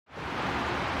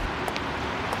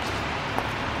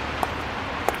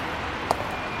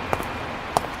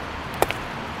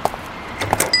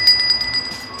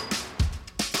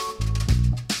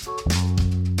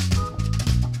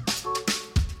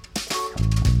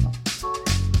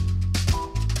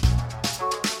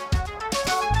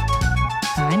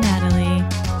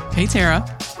Hey, Tara.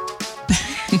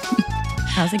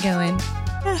 How's it going?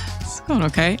 It's going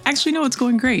okay. Actually, no, it's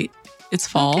going great. It's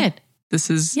fall. Oh, good.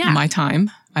 This is my time.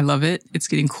 I love it. It's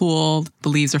getting cool. The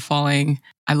leaves are falling.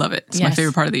 I love it. It's my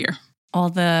favorite part of the year.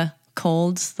 All the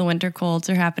colds, the winter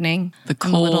colds are happening. The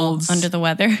colds. I'm a little under the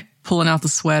weather. Pulling out the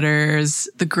sweaters,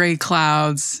 the gray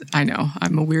clouds. I know.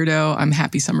 I'm a weirdo. I'm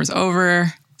happy summer's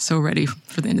over. So ready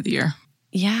for the end of the year.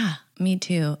 Yeah, me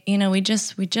too. You know, we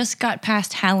just got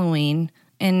past Halloween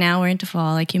and now we're into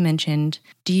fall, like you mentioned.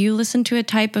 Do you listen to a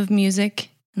type of music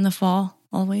in the fall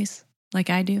always,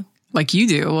 like I do? Like you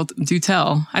do? Well, do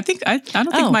tell. I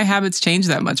don't think my habits change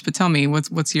that much, but tell me,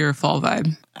 what's your fall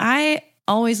vibe? I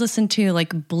always listen to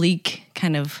like bleak,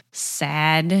 kind of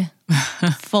sad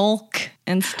folk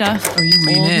and stuff. Or you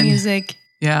lean old in. Music.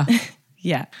 Yeah.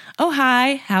 Yeah. Oh,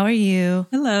 hi. How are you?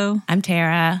 Hello. I'm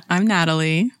Tara. I'm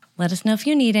Natalie. Let us know if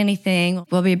you need anything.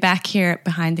 We'll be back here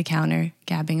behind the counter,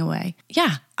 gabbing away.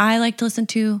 Yeah, I like to listen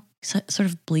to sort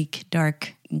of bleak,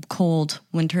 dark, cold,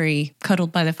 wintry,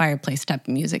 cuddled by the fireplace type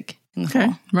of music in the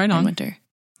fall. Right on. And winter.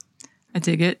 I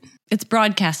dig it. It's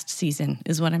broadcast season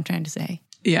is what I'm trying to say.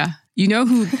 Yeah. You know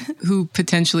who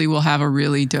potentially will have a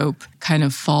really dope kind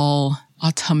of fall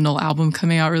autumnal album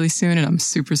coming out really soon, and I'm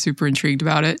super, super intrigued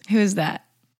about it. Who is that?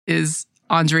 Is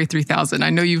Andre 3000. I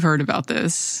know you've heard about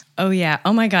this. Oh, yeah.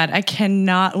 Oh, my God. I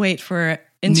cannot wait for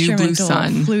instrumental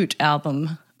flute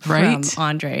album from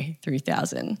Andre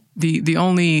 3000. The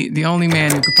only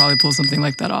man who could probably pull something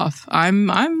like that off. I'm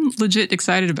legit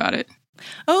excited about it.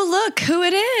 Oh, look who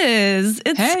it is.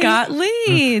 It's Scott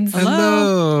Leeds.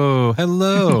 Hello.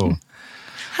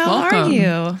 How are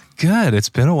you? Good. It's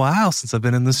been a while since I've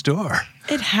been in the store.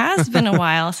 It has been a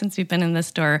while since we've been in the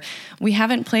store. We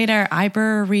haven't played our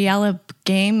Iber Riella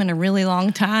game in a really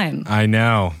long time. I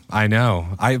know.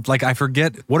 I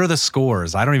forget. What are the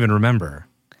scores? I don't even remember.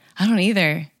 I don't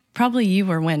either. Probably you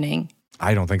were winning.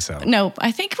 I don't think so. No,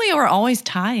 I think we were always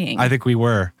tying. I think we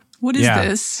were. What is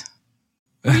this?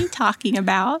 What are you talking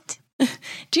about?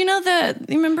 Do you know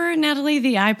remember, Natalie,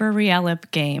 the Iber Riella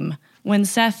game? When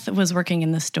Seth was working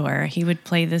in the store, he would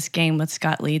play this game with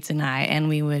Scott Leeds and I, and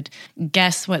we would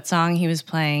guess what song he was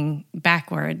playing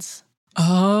backwards.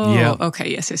 Oh, yep. Okay.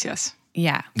 Yes.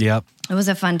 Yeah. Yep. It was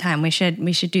a fun time. We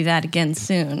should do that again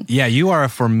soon. Yeah, you are a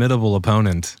formidable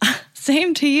opponent.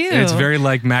 Same to you. It's very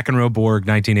like McEnroe-Borg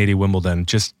 1980 Wimbledon.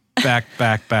 Just back.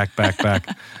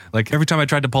 Like every time I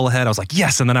tried to pull ahead, I was like,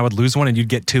 yes, and then I would lose one and you'd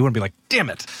get two and be like, damn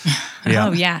it. Yeah.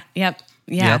 Oh, yeah. Yep.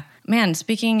 Man,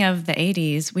 speaking of the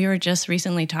 80s, we were just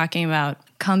recently talking about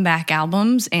comeback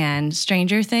albums and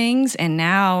Stranger Things, and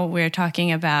now we're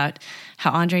talking about how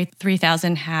Andre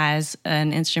 3000 has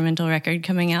an instrumental record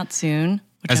coming out soon.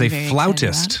 As a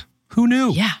flautist. Who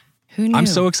knew? Yeah, who knew? I'm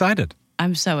so excited.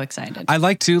 I'm so excited. I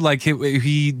like to, like,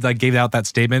 he like gave out that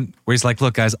statement where he's like,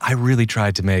 look, guys, I really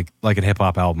tried to make like a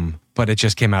hip-hop album, but it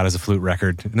just came out as a flute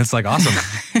record. And it's like, awesome.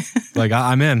 Like,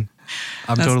 I'm in.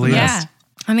 I'm totally in. Yeah.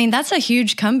 I mean, that's a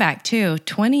huge comeback, too.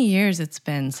 20 years it's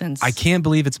been since. I can't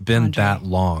believe it's been Andre. that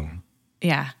long.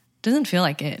 Yeah. Doesn't feel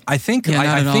like it. I think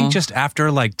I think just after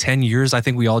like 10 years, I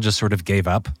think we all just sort of gave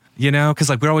up, you know? Because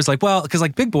like we're always like, well, because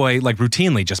like Big Boy like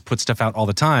routinely just put stuff out all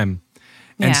the time.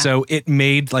 And so it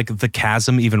made like the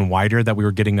chasm even wider that we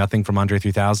were getting nothing from Andre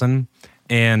 3000.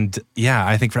 And yeah,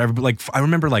 I think for everybody, like I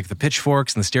remember like the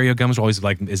pitchforks and the stereo gums were always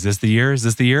like, is this the year? Is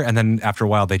this the year? And then after a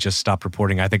while, they just stopped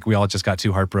reporting. I think we all just got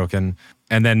too heartbroken.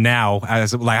 And then now,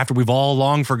 after we've all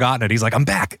long forgotten it, he's like, I'm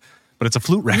back. But it's a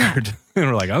flute record. Yeah. And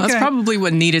we're like, okay. That's probably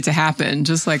what needed to happen.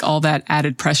 Just like all that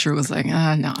added pressure was like,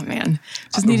 no, man.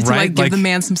 Just needed to like give the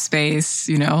man some space,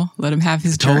 you know, let him have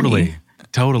his journey.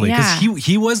 Totally. Because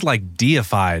he was like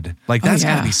deified. Like that's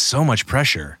gotta be so much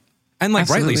pressure. And like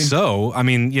rightly so. I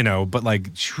mean, you know, but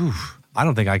like, whew, I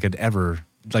don't think I could ever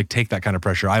like take that kind of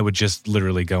pressure. I would just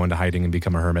literally go into hiding and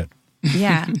become a hermit.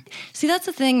 Yeah. See, that's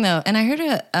the thing, though. And I heard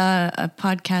a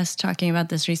podcast talking about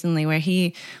this recently where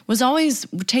he was always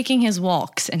taking his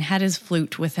walks and had his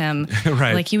flute with him.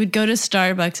 Right. Like he would go to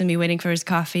Starbucks and be waiting for his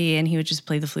coffee, and he would just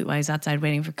play the flute while he's outside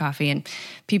waiting for coffee. And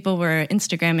people were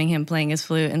Instagramming him playing his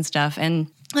flute and stuff. And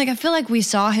like, I feel like we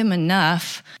saw him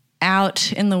enough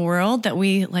out in the world that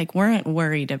we like weren't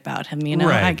worried about him, you know?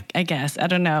 Right. I guess. I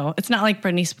don't know. It's not like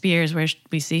Britney Spears where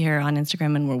we see her on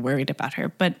Instagram and we're worried about her.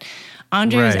 But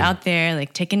Andre was out there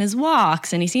like taking his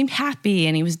walks and he seemed happy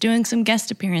and he was doing some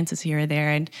guest appearances here or there.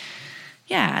 And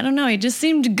yeah, I don't know. He just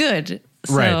seemed good.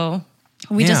 So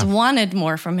we just wanted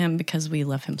more from him because we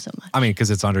love him so much. I mean,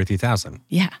 because it's Andre 3000.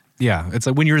 Yeah. Yeah. It's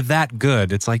like when you're that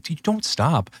good, it's like, you don't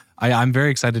stop. I'm very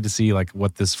excited to see like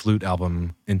what this flute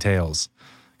album entails.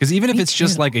 Because even if it's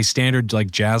just like a standard like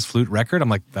jazz flute record, I'm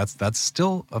like, that's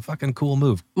still a fucking cool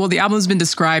move. Well, the album's been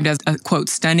described as a, quote,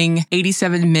 stunning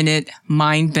 87-minute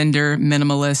mind-bender,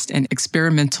 minimalist, and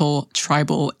experimental,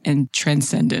 tribal, and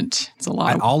transcendent. It's a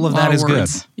lot. And all of that is good.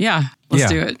 Yeah. Let's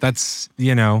do it. That's,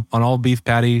 on all beef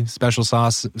patty, special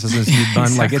sauce, sesame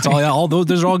bun. Like it's all those.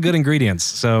 Those are all good ingredients.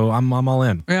 So I'm all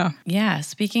in. Yeah. Yeah.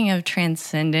 Speaking of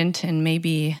transcendent and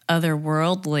maybe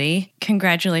otherworldly,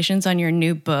 congratulations on your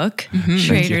new book,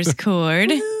 Schrader's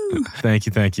Chord.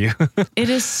 Thank you. It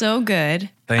is so good.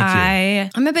 Thank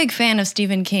you. I'm a big fan of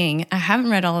Stephen King. I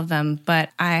haven't read all of them,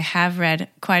 but I have read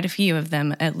quite a few of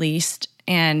them at least.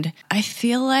 And I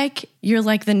feel like you're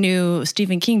like the new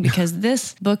Stephen King because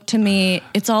this book to me,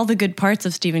 it's all the good parts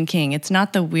of Stephen King. It's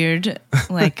not the weird,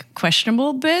 like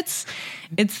questionable bits.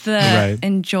 It's the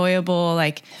enjoyable,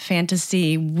 like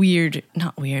fantasy,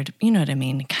 not weird. You know what I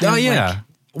mean? Kind of like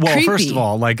well, creepy. First of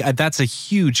all, like that's a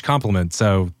huge compliment.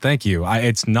 So thank you.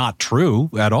 It's not true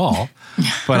at all,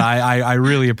 but I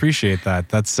really appreciate that.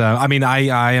 That's, I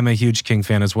am a huge King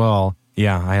fan as well.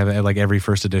 Yeah, I have like every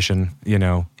first edition,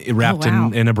 wrapped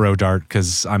in a bro dart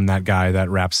because I'm that guy that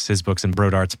wraps his books in bro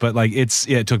darts. But like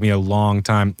it took me a long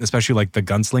time, especially like the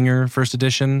Gunslinger first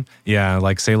edition. Yeah,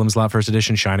 like Salem's Lot first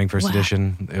edition, Shining first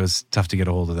edition. It was tough to get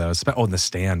a hold of those. Oh, and The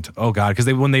Stand. Oh God,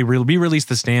 because when they re-released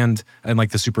The Stand and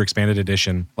like the super expanded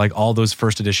edition, like all those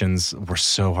first editions were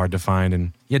so hard to find,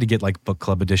 and you had to get like book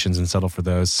club editions and settle for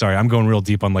those. Sorry, I'm going real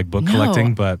deep on like book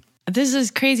collecting, but. This is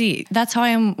crazy. That's how I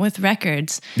am with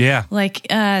records. Yeah. Like,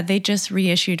 they just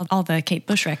reissued all the Kate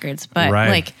Bush records, but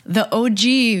like the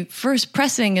OG first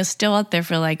pressing is still out there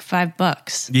for like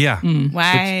 $5. Yeah.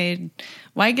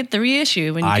 Why get the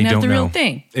reissue when you can have the real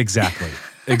thing?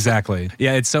 Exactly.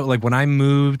 Yeah. It's so like when I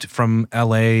moved from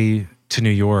LA to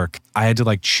New York, I had to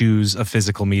like choose a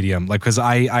physical medium, like because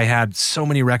I had so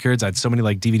many records, I had so many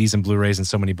like DVDs and Blu-rays and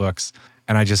so many books.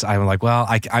 And I'm like, well,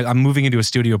 I'm moving into a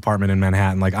studio apartment in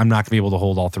Manhattan. Like, I'm not going to be able to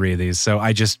hold all three of these. So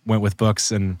I just went with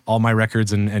books, and all my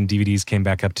records and DVDs came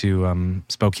back up to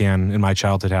Spokane in my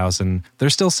childhood house. And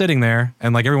they're still sitting there.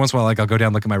 And like every once in a while, like I'll go down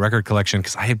and look at my record collection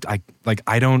because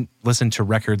I don't listen to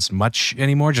records much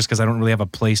anymore just because I don't really have a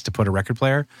place to put a record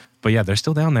player. But yeah, they're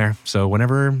still down there. So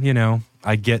whenever,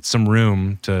 I get some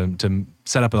room to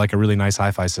set up like a really nice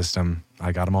hi-fi system,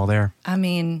 I got them all there.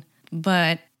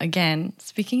 But again,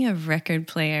 speaking of record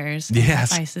players,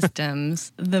 hi-fi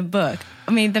systems, the book.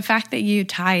 The fact that you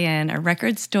tie in a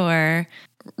record store,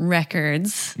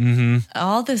 records,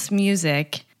 all this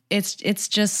music, it's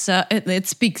just so, it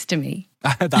speaks to me.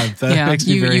 that makes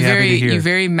me very happy to hear. You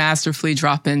very masterfully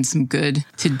drop in some good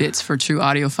tidbits for true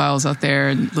audiophiles out there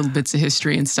and little bits of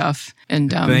history and stuff.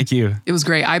 And thank you. It was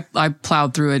great. I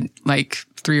plowed through it like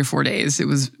 3 or 4 days. It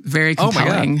was very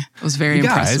compelling. I was very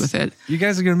impressed with it. You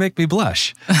guys are going to make me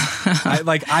blush.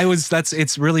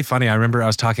 It's really funny. I remember I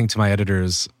was talking to my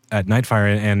editors at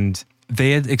Nightfire and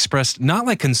they had expressed not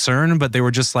like concern, but they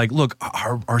were just like, look,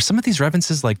 are some of these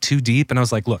references like too deep? And I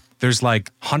was like, look, there's like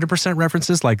 100%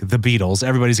 references like the Beatles.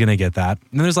 Everybody's going to get that.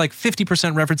 And then there's like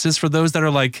 50% references for those that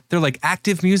are like, they're like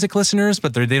active music listeners,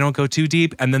 but they don't go too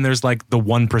deep. And then there's like the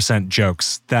 1%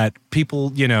 jokes that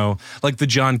people, like the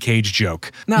John Cage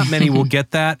joke. Not many will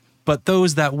get that. But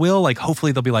those that will, like,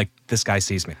 hopefully they'll be like, this guy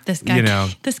sees me. This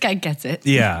guy gets it.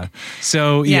 Yeah.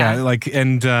 So, like,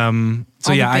 and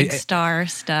so, all the Big Star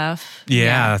stuff.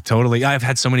 Yeah, totally. I've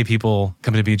had so many people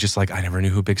come to me just like, I never knew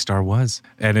who Big Star was.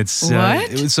 And it's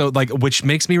so like, which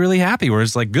makes me really happy, where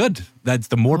it's like, good. That's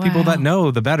the more people that know,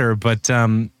 the better. But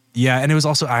yeah, and it was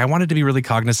also, I wanted to be really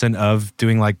cognizant of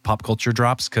doing like pop culture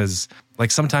drops because like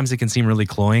sometimes it can seem really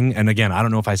cloying. And again, I don't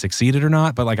know if I succeeded or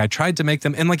not, but like I tried to make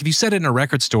them. And like if you said it in a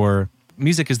record store,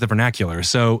 music is the vernacular.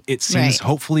 So it seems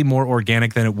hopefully more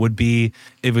organic than it would be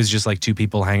if it was just like two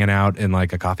people hanging out in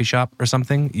like a coffee shop or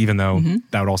something, even though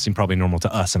that would all seem probably normal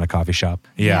to us in a coffee shop.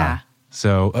 Yeah.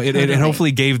 So it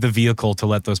hopefully gave the vehicle to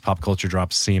let those pop culture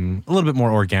drops seem a little bit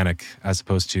more organic as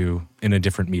opposed to in a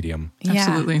different medium. Yeah.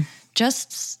 Absolutely.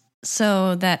 Just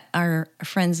so that our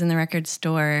friends in the record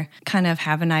store kind of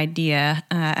have an idea.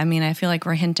 I feel like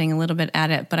we're hinting a little bit at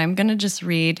it, but I'm going to just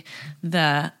read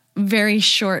the very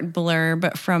short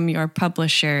blurb from your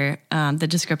publisher, the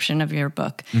description of your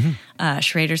book,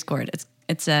 Schrader's Chord.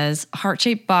 It says,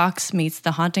 heart-shaped box meets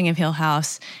The Haunting of Hill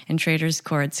House and Schrader's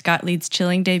Chord, Scott Leeds'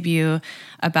 chilling debut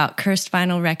about cursed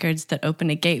vinyl records that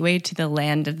open a gateway to the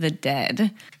land of the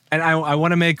dead. And I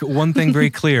want to make one thing very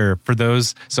clear for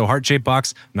those. So Heart Shaped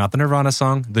Box, not the Nirvana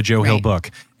song, the Joe Hill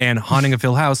book. And Haunting of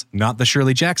Hill House, not the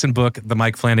Shirley Jackson book, the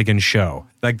Mike Flanagan show.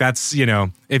 Like that's,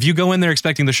 if you go in there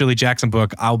expecting the Shirley Jackson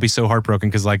book, I'll be so heartbroken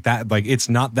because it's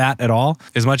not that at all.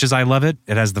 As much as I love it,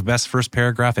 it has the best first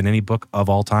paragraph in any book of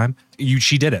all time.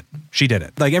 She did it. She did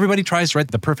it. Like everybody tries to write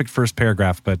the perfect first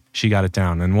paragraph, but she got it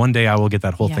down. And one day I will get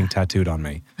that whole thing tattooed on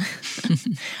me.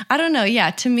 I don't know. Yeah.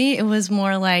 To me, it was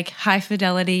more like High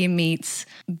Fidelity meets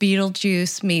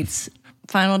Beetlejuice meets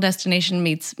Final Destination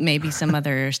meets maybe some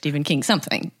other Stephen King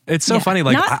something. It's so funny.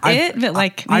 Like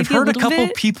I've heard a couple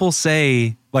people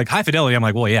say like High Fidelity. I'm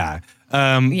like, well, yeah.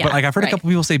 But like I've heard a couple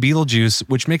people say Beetlejuice,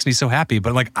 which makes me so happy.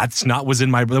 But like it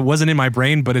wasn't in my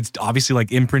brain, but it's obviously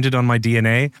like imprinted on my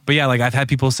DNA. But yeah, like I've had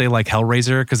people say like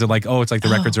Hellraiser because they're like, oh, it's like the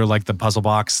records are like the puzzle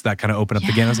box that kind of open up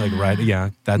again. I was like, right,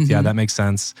 that makes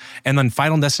sense. And then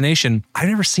Final Destination, I've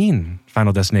never seen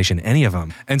Final Destination, any of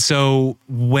them. And so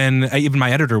when even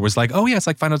my editor was like, oh yeah, it's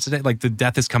like Final Destination, like the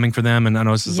death is coming for them. And I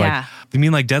was just like, you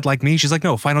mean like Dead Like Me? She's like,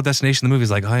 no, Final Destination, the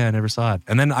movie's like, oh yeah, I never saw it.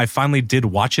 And then I finally did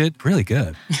watch it. Really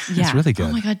good. Yeah. It's really good.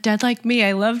 Oh my God, Dead Like Me.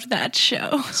 I loved that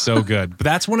show. So good. But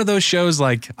that's one of those shows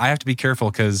like I have to be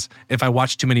careful because if I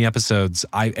watch too many episodes,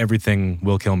 everything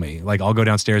will kill me. Like I'll go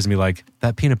downstairs and be like,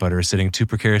 that peanut butter is sitting too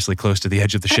precariously close to the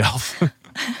edge of the shelf.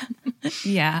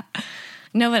 Yeah.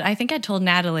 No, but I think I told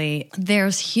Natalie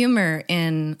there's humor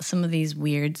in some of these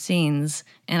weird scenes.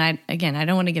 And I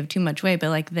don't want to give too much away,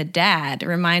 but like the dad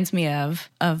reminds me of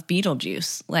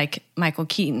Beetlejuice, like Michael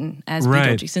Keaton as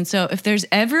Beetlejuice. And so if there's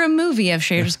ever a movie of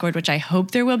Shade of Discord, which I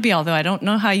hope there will be, although I don't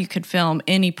know how you could film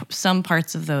some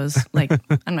parts of those, like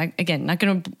I'm not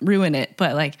going to ruin it,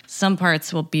 but like some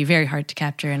parts will be very hard to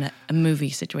capture in a movie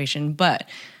situation. But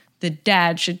the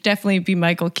dad should definitely be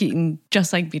Michael Keaton,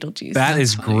 just like Beetlejuice. That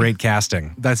is great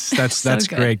casting. That's so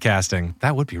great casting.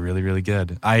 That would be really, really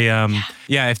good.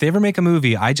 If they ever make a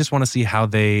movie, I just want to see how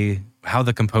the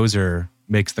composer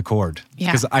makes the chord.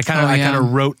 Because I kind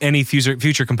of wrote any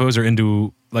future composer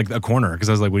into like a corner because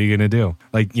I was like, what are you going to do?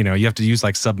 Like, you have to use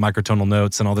like sub-microtonal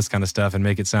notes and all this kind of stuff and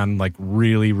make it sound like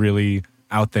really, really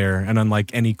out there and unlike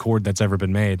any chord that's ever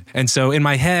been made. And so in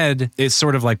my head, it's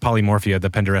sort of like Polymorphia, the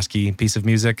Penderecki piece of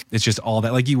music. It's just all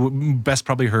that, like you best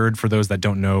probably heard for those that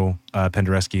don't know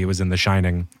Penderecki, it was in The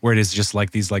Shining, where it is just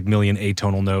like these like million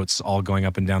atonal notes all going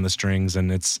up and down the strings. And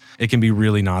it can be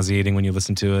really nauseating when you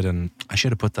listen to it. And I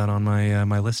should have put that on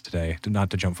my list today, not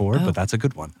to jump forward, but that's a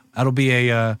good one. That'll be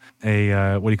a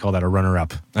what do you call that? A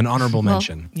runner-up, an honorable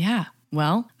mention. Yeah.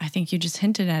 Well, I think you just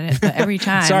hinted at it, but every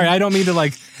time. Sorry, I don't mean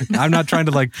to I'm not trying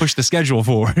to push the schedule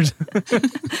forward.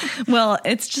 Well,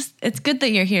 it's good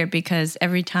that you're here because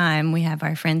every time we have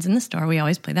our friends in the store, we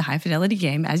always play the High Fidelity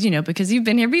game, as you know, because you've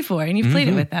been here before and you've played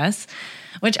it with us,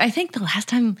 which I think the last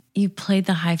time you played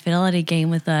the High Fidelity game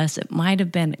with us, it might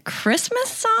have been Christmas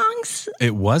songs.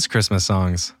 It was Christmas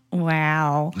songs.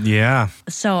 Wow. Yeah.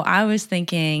 So I was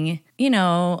thinking,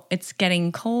 it's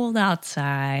getting cold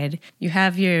outside. You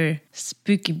have your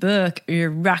spooky book, your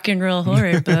rock and roll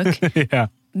horror book. Yeah.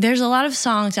 There's a lot of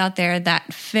songs out there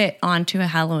that fit onto a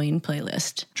Halloween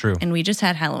playlist. True. And we just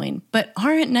had Halloween, but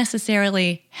aren't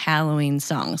necessarily Halloween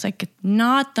songs. Like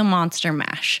not the Monster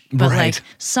Mash, but like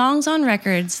songs on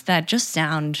records that just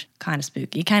sound kind of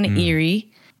spooky, kind of eerie.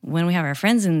 When we have our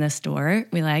friends in the store,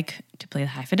 we like to play the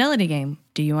High Fidelity game.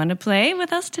 Do you want to play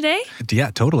with us today? Yeah,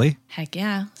 totally. Heck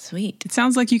yeah. Sweet. It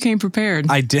sounds like you came prepared.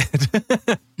 I did.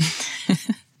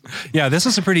 Yeah, this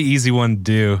was a pretty easy one to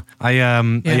do.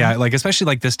 Like especially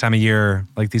like this time of year,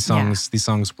 like these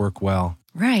songs work well.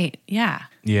 Right. Yeah.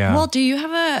 Yeah. Well, do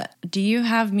you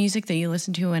have music that you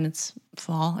listen to when it's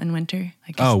fall and winter?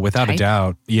 Without a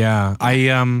doubt. Yeah.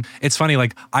 It's funny,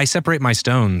 like I separate my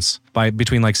stones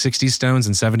between like 60s stones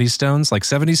and 70s stones. Like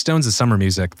 70s stones is summer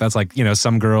music. That's like,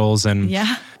 Some Girls and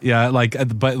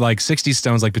but like 60s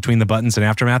stones, like Between the Buttons and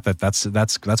Aftermath,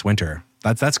 that's winter.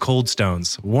 That's cold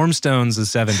stones. Warm stones is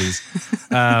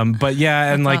 70s. But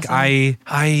yeah, and like awesome.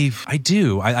 I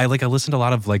do. I listen to a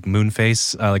lot of like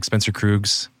Moonface, like Spencer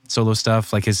Krug's solo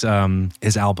stuff, like his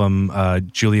album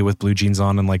Julia with Blue Jeans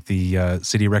On and like the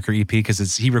City Wrecker EP,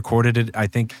 because he recorded it I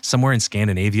think somewhere in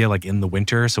Scandinavia like in the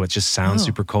winter, so it just sounds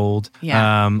super cold.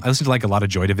 I listen to like a lot of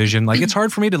Joy Division. Like it's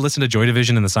hard for me to listen to Joy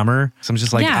Division in the summer, so I'm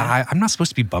just like I'm not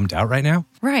supposed to be bummed out right now.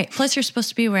 Right. Plus you're supposed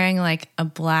to be wearing like a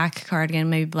black cardigan,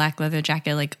 maybe black leather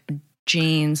jacket, like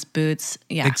jeans, boots.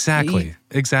 Yeah. Exactly.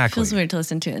 It feels weird to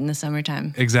listen to it in the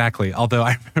summertime. Exactly. Although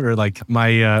I remember like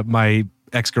my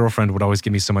ex-girlfriend would always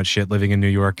give me so much shit living in New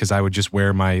York because I would just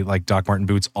wear my like Doc Marten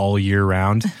boots all year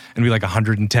round and be like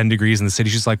 110 degrees in the city.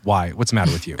 She's like, why? What's the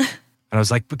matter with you? And I was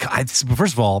like,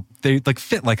 first of all, they like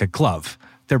fit like a glove.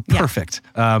 They're perfect.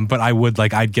 But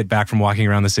I'd get back from walking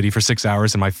around the city for 6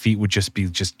 hours and my feet would just be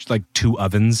like two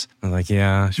ovens. I'm like,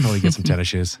 yeah, I should probably get some tennis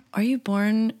shoes. Are you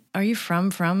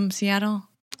from Seattle?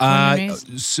 So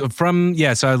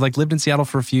I lived in Seattle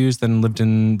for a few years, then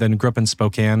grew up in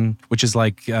Spokane, which is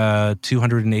like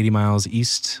 280 miles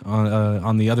east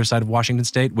on the other side of Washington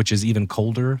State, which is even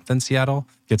colder than Seattle.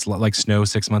 Gets like snow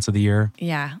 6 months of the year.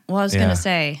 Yeah. Well, I was going to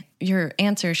say, your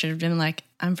answer should have been like,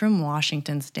 I'm from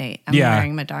Washington State. I'm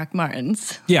wearing my Doc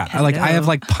Martens. Yeah. I have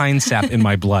like pine sap in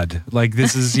my blood. Like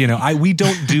this is, we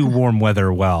don't do warm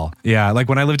weather well. Yeah. Like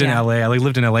when I lived in LA, I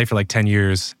lived in LA for like 10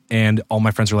 years and all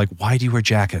my friends were like, why do you wear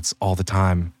jackets all the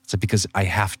time? It's like, because I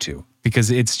have to.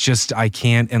 Because it's just, I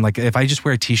can't. And like, if I just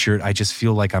wear a t-shirt, I just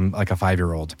feel like I'm like a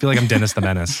 5-year-old. I feel like I'm Dennis the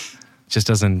Menace. It just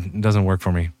doesn't work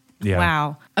for me. Yeah.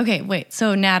 Wow. Okay, wait.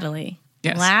 So Natalie,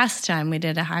 yes. Last time we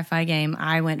did a hi-fi game,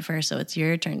 I went first, so it's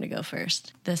your turn to go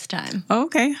first this time. Oh,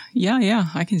 okay. Yeah,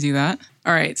 I can do that.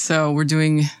 All right, so we're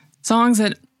doing songs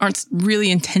that aren't really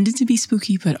intended to be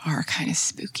spooky, but are kind of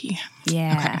spooky.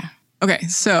 Yeah. Okay,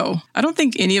 so I don't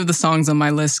think any of the songs on my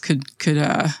list could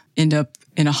end up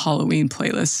in a Halloween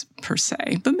playlist per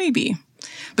se, but maybe.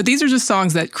 But these are just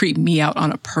songs that creep me out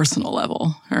on a personal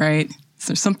level, all right? So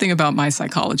there's something about my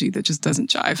psychology that just doesn't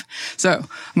jive. So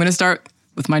I'm going to start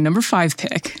with my number 5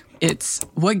 pick. It's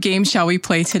What Game Shall We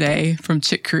Play Today from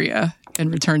Chick Corea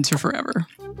and Return to Forever.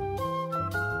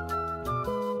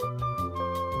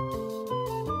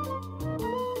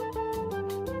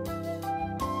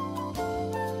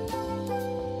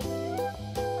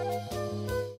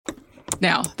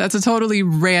 Now, that's a totally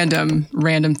random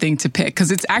thing to pick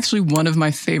because it's actually one of my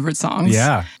favorite songs.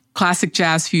 Yeah. Classic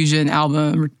jazz fusion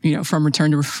album, from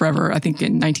Return to Forever, I think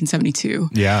in 1972.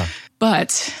 Yeah.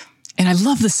 And I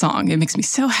love the song. It makes me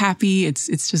so happy. It's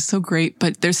just so great.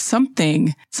 But there's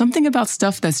something about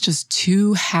stuff that's just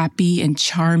too happy and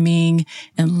charming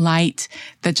and light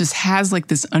that just has like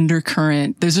this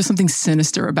undercurrent. There's just something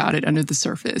sinister about it under the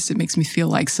surface. It makes me feel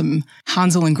like some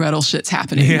Hansel and Gretel shit's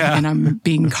happening and I'm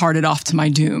being carted off to my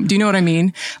doom. Do you know what I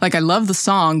mean? Like I love the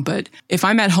song, but if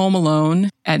I'm at home alone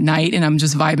at night and I'm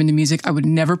just vibing to music, I would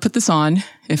never put this on.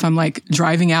 If I'm like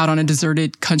driving out on a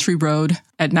deserted country road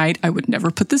at night, I would never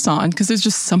put this on because there's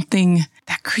just something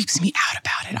that creeps me out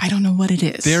about it. I don't know what it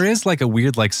is. There is like a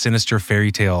weird, like sinister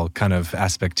fairy tale kind of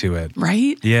aspect to it.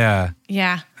 Right? Yeah.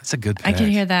 Yeah. That's a good pick. I can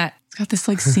hear that. It's got this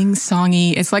like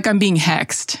sing-songy, it's like I'm being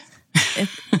hexed.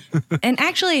 And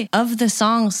actually, of the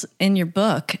songs in your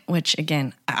book, which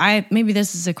again, maybe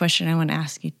this is a question I want to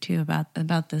ask you too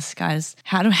about this, guys.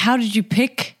 How did you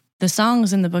pick the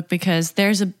songs in the book? Because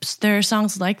there are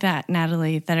songs like that,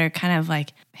 Natalie, that are kind of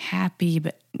like happy,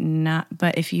 but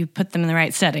if you put them in the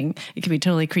right setting, it can be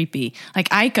totally creepy. Like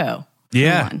Aiko.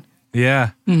 Yeah.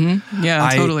 Yeah. Mm-hmm. Yeah,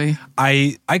 totally.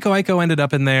 Aiko ended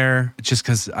up in there just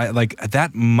because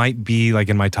that might be like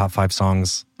in my top 5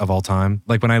 songs of all time.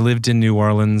 Like when I lived in New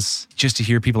Orleans, just to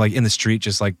hear people like in the street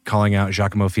just like calling out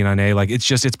Giacomo Finane, like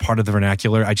it's part of the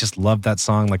vernacular. I just loved that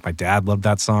song. Like my dad loved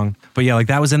that song. But yeah, like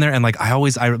that was in there. And like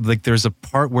there's a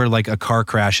part where like a car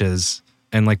crashes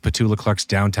and like Petula Clark's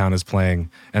Downtown is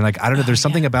playing. And like, I don't know, there's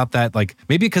something about that, like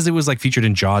maybe because it was like featured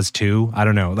in Jaws 2. I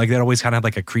don't know. Like that always kind of had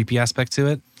like a creepy aspect to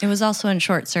it. It was also in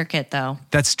Short Circuit though.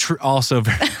 That's true. Also,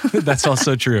 that's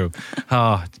also true.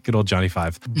 Oh, good old Johnny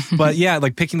Five. But yeah,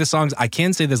 like picking the songs, I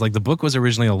can say this, like the book was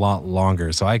originally a lot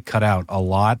longer. So I cut out a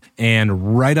lot.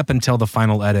 And right up until the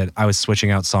final edit, I was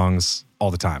switching out songs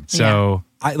all the time. So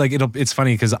it's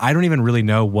funny because I don't even really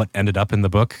know what ended up in the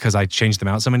book because I changed them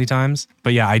out so many times.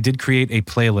 But yeah, I did create a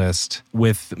playlist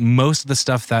with most of the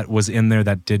stuff that was in there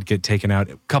that did get taken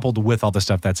out, coupled with all the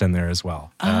stuff that's in there as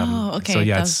well. Oh, okay. So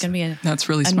yeah, that was going to be that's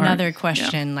really smart. Another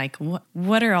question. Yeah. Like,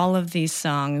 what are all of these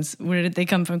songs? Where did they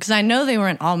come from? Because I know they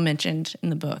weren't all mentioned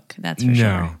in the book. That's for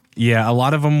sure. Yeah, a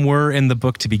lot of them were in the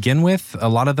book to begin with. A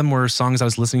lot of them were songs I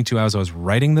was listening to as I was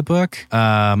writing the book.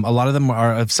 A lot of them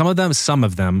are, some of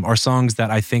them are songs that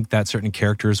I think that certain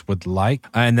characters would like.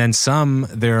 And then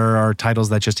there are titles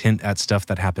that just hint at stuff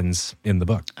that happens in the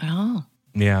book. Oh.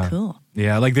 Yeah. Cool.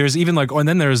 Yeah, like there's even like, and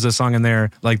then there's a song in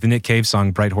there, like the Nick Cave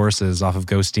song, Bright Horses off of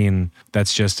Ghosteen.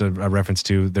 That's just a reference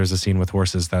to, there's a scene with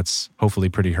horses that's hopefully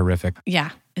pretty horrific. Yeah,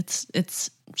 it's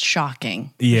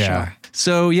shocking. Yeah. Sure.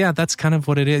 So yeah, that's kind of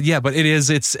what it is. Yeah, but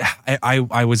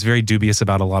I was very dubious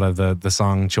about a lot of the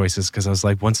song choices because I was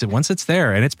like, once it's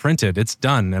there and it's printed, it's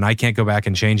done and I can't go back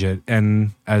and change it.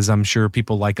 And as I'm sure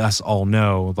people like us all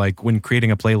know, like when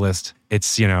creating a playlist,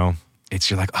 it's,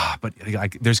 you're like, but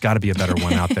there's got to be a better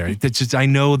one out there. It's just, I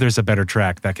know there's a better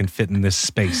track that can fit in this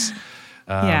space.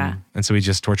 Yeah. And so we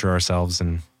just torture ourselves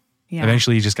and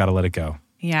eventually you just got to let it go.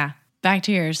 Yeah. Back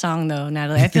to your song though,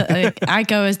 Natalie. I feel like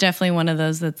Aiko is definitely one of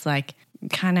those that's like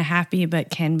kind of happy but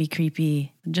can be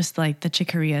creepy, just like the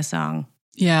Chicoria song.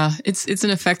 Yeah, it's an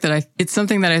effect that it's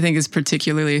something that I think is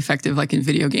particularly effective, like in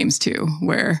video games too,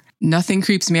 where nothing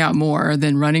creeps me out more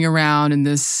than running around in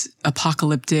this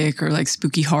apocalyptic or like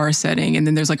spooky horror setting. And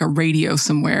then there's like a radio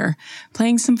somewhere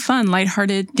playing some fun,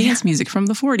 lighthearted dance music from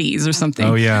the 40s or something.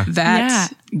 Oh, yeah.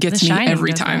 That gets me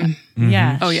every time. Mm-hmm.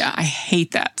 Yeah. Oh, yeah. I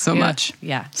hate that so much.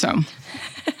 Yeah. So,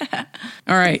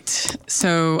 all right.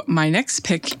 So my next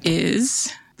pick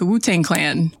is the Wu-Tang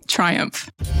Clan,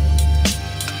 Triumph.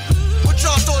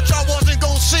 Y'all thought y'all wasn't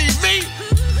gonna see me?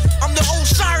 I'm the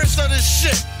Osiris of this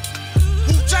shit.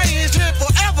 Wu-Tang is here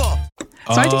forever.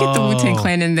 So I had to get the Wu-Tang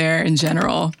Clan in there in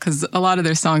general because a lot of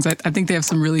their songs, I think they have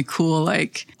some really cool,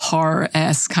 like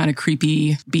horror-esque kind of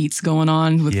creepy beats going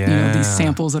on with these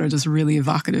samples that are just really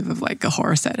evocative of like a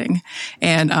horror setting.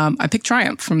 And I picked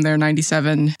Triumph from their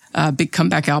 97 big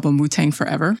comeback album, Wu-Tang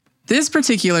Forever. This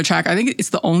particular track, I think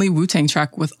it's the only Wu-Tang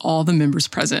track with all the members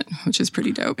present, which is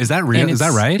pretty dope. Is that real? Is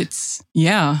that right?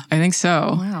 Yeah, I think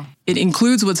so. Wow. It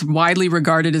includes what's widely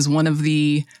regarded as one of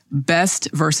the best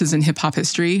verses in hip hop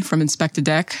history from Inspectah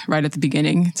Deck right at the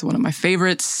beginning. It's one of my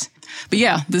favorites. But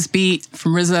yeah, this beat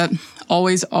from RZA,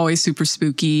 always super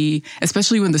spooky,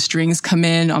 especially when the strings come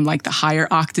in on like the higher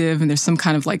octave and there's some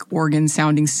kind of like organ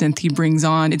sounding synth he brings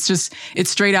on. It's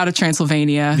straight out of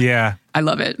Transylvania. Yeah. I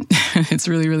love it. It's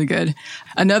really, really good.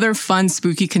 Another fun,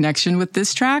 spooky connection with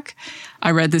this track.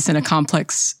 I read this in a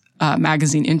Complex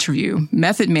magazine interview.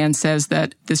 Method Man says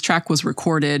that this track was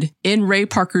recorded in Ray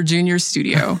Parker Jr.'s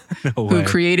studio, who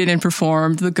created and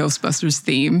performed the Ghostbusters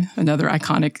theme, another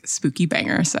iconic spooky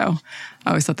banger. So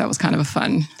I always thought that was kind of a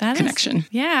fun connection.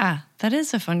 That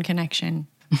is a fun connection.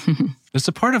 There's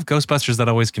a part of Ghostbusters that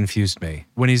always confused me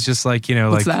when he's just like,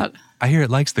 What's like, that? I hear it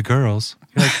likes the girls.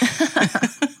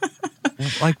 You're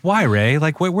like, why, Ray?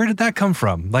 Like, where did that come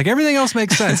from? Like, everything else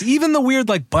makes sense. Even the weird,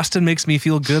 like, Bustin' makes me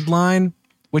feel good line,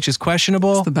 which is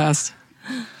questionable. It's the best.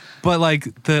 But I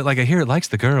hear it likes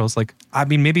the girls. Like, I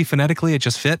mean, maybe phonetically it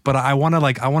just fit, but I want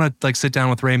to sit down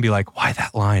with Ray and be like, why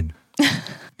that line?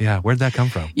 Yeah, where'd that come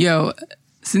from? Yo,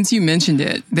 since you mentioned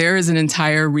it, there is an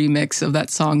entire remix of that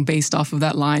song based off of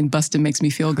that line, Bustin' Makes Me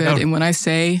Feel Good. And when I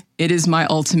say it is my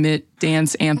ultimate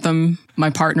dance anthem, my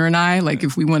partner and I, like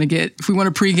if we want to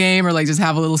pregame or like just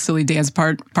have a little silly dance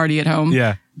party at home,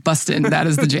 Bustin', that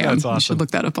is the jam. That's awesome. You should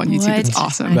look that up on YouTube. It's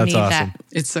awesome. That's awesome.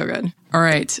 It's so good. All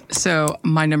right. So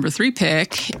my number 3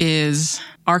 pick is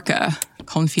Arca,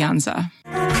 Confianza.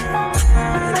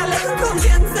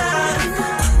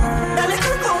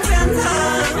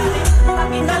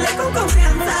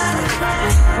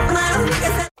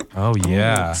 Oh,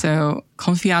 yeah. So,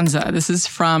 Confianza. This is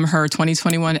from her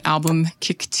 2021 album,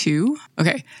 Kick 2.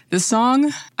 Okay, this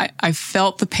song, I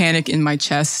felt the panic in my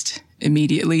chest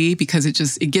immediately because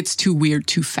it gets too weird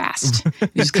too fast.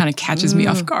 It just kind of catches me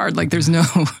off guard. Like it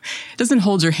doesn't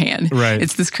hold your hand. Right.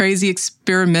 It's this crazy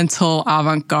experimental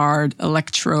avant-garde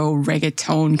electro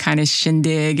reggaeton kind of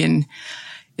shindig, and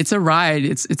it's a ride.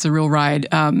 It's a real ride.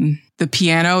 The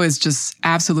piano is just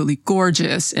absolutely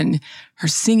gorgeous, and her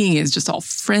singing is just all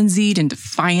frenzied and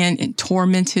defiant and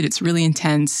tormented. It's really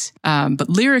intense. But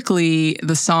lyrically,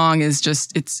 the song is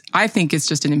I think it's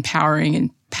just an empowering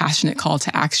and passionate call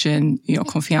to action. You know,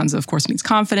 confianza, of course, means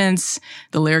confidence.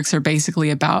 The lyrics are basically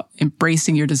about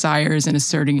embracing your desires and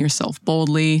asserting yourself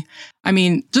boldly. I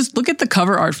mean, just look at the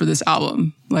cover art for this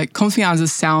album. Like, Confianza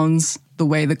sounds the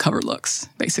way the cover looks,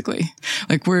 basically.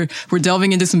 Like we're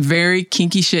delving into some very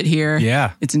kinky shit here.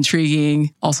 Yeah. It's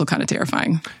intriguing, also kind of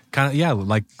terrifying. Kind of, yeah,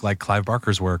 like Clive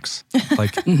Barker's works.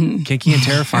 Like kinky and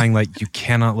terrifying, like you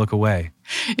cannot look away.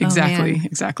 Exactly.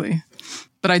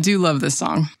 But I do love this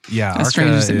song. Yeah. As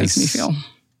strange as it makes me feel.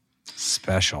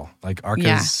 Special. Like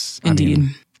Arca's, indeed. I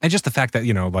mean, and just the fact that,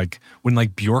 you know, like when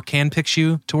like Bjork picks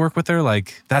you to work with her,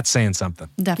 like that's saying something.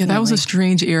 Definitely. Yeah, that was a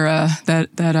strange era,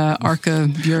 that Arca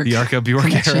Bjork. The Arca Bjork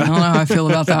connection. era. I don't know how I feel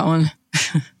about that one.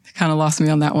 Kind of lost me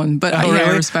on that one. But really?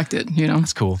 I respect it, you know.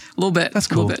 That's cool. A little bit. That's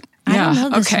cool. A little bit. I don't know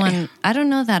this one. I don't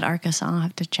know that Arca song. I'll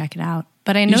have to check it out.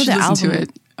 But I know the album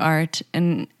art,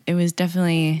 and it was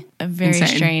definitely a very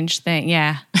strange thing.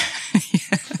 Yeah.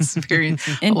 It's very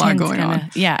a lot going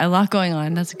on. Yeah, a lot going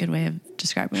on. That's a good way of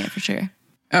describing it for sure.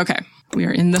 Okay. We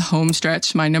are in the home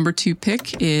stretch. My number 2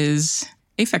 pick is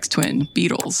Aphex Twin,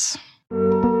 Beatles.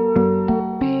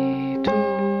 Beatles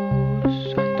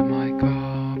under my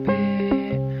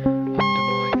carpet, under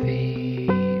my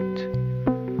feet.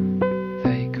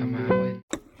 They come out in.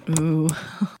 Ooh.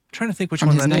 I'm trying to think which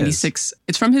one that 96, is.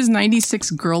 It's from his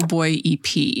 96 Girl Boy EP.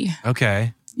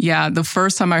 Okay. Yeah, the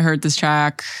first time I heard this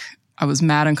track, I was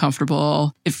mad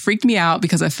uncomfortable. It freaked me out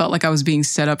because I felt like I was being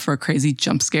set up for a crazy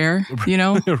jump scare, you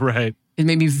know? Right. It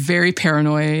made me very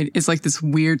paranoid. It's like this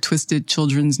weird, twisted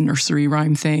children's nursery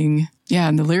rhyme thing. Yeah,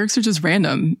 and the lyrics are just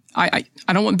random. I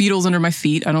don't want beetles under my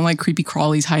feet. I don't like creepy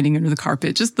crawlies hiding under the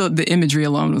carpet. Just the imagery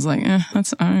alone was like,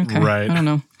 that's okay. Right. I don't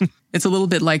know. It's a little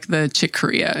bit like the Chick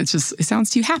Corea. It sounds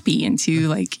too happy and too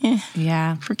like,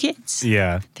 Yeah. for kids.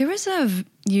 Yeah. There was a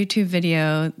YouTube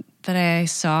video that I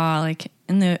saw like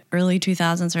in the early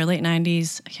 2000s or late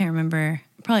 90s. I can't remember.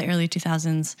 Probably early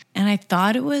 2000s. And I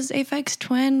thought it was Aphex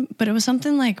Twin, but it was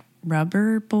something like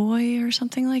Rubber Boy or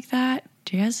something like that.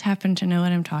 Do you guys happen to know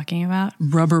what I'm talking about?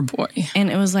 Rubber Boy.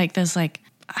 And it was like this, like,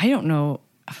 I don't know.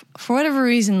 For whatever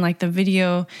reason, like the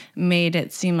video made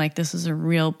it seem like this was a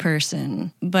real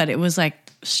person, but it was like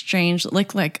strange,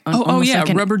 like yeah, like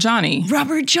Rubber Johnny.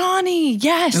 Rubber Johnny,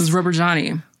 yes. It was Rubber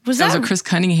Johnny. Was that that was a Chris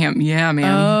Cunningham? Yeah,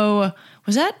 man. Oh,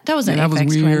 was that? That was an that was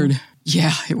Aphex weird. Twin.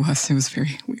 Yeah, it was. It was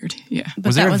very weird. Yeah. But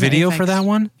Was that there a was an video Aphex. for that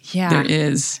one? Yeah, There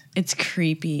is. It's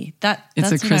creepy. It's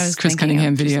That's a what I was Chris thinking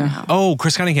Cunningham of just video. now. Oh,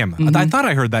 Chris Cunningham. I thought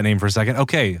I heard that name for a second.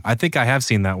 Okay, I think I have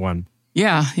seen that one.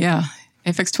 Yeah, yeah.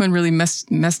 Aphex Twin really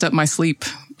messed up my sleep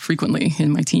frequently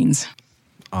in my teens.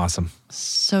 Awesome.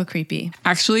 So creepy.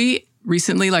 Actually,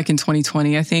 recently, like in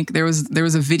 2020, I think there was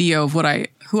a video of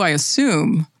who I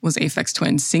assume was Aphex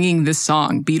Twin singing this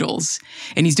song, Beatles.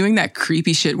 And he's doing that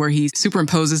creepy shit where he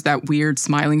superimposes that weird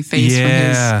smiling face from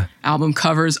his album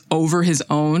covers over his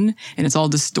own. And it's all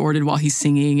distorted while he's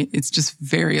singing. It's just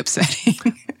very upsetting.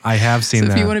 I have seen So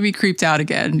that. if you want to be creeped out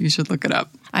again, you should look it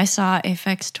up. I saw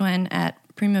Aphex Twin at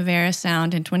Primavera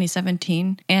Sound in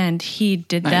 2017, and he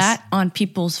did Nice. that on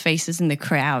people's faces in the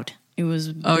crowd. It was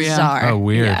Oh, yeah. bizarre. Oh,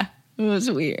 weird. Yeah, it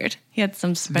was weird. He had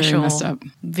some very special messed up.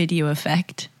 video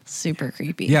effect. Super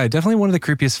creepy. Yeah, definitely one of the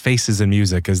creepiest faces in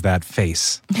music is that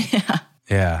face.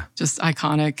 Yeah. Just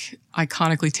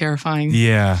iconically terrifying.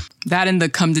 Yeah. That and the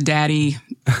come to daddy,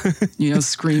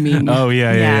 screaming. Oh,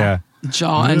 yeah.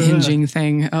 Jaw unhinging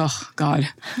thing. Oh, God.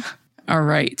 All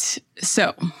right.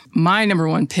 So my number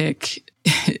one pick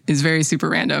is very super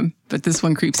random, but this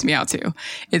one creeps me out too.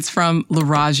 It's from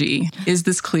Laraji. Is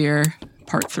This Clear?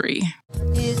 Part 3.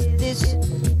 Is this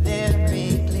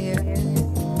very clear?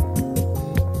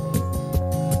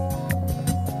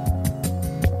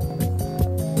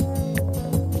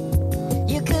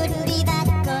 You couldn't be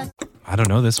that good. I don't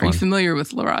know this Are one. you familiar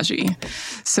with Laraji?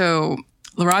 So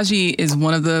Laraji is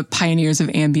one of the pioneers of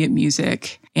ambient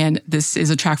music, and this is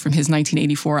a track from his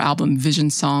 1984 album, Vision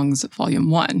Songs, Volume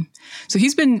 1. So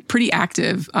he's been pretty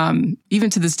active, even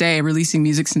to this day, releasing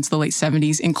music since the late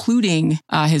 70s, including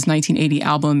his 1980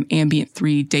 album, Ambient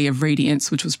 3, Day of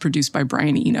Radiance, which was produced by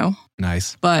Brian Eno.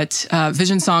 Nice. But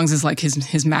Vision Songs is like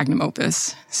his magnum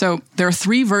opus. So there are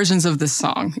 3 versions of this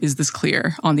song, Is This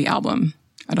Clear, on the album.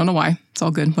 I don't know why. It's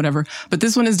all good, whatever. But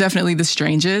this one is definitely the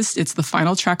strangest. It's the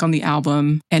final track on the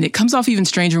album. And it comes off even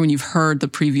stranger when you've heard the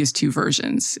previous 2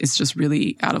 versions. It's just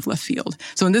really out of left field.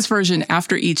 So in this version,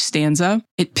 after each stanza,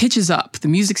 it pitches up. The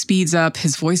music speeds up.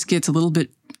 His voice gets a little bit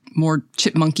more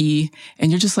chipmunky.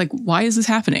 And you're just like, why is this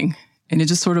happening? And it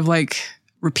just sort of like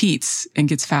repeats and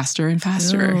gets faster and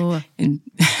faster Ooh. and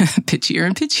pitchier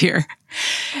and pitchier.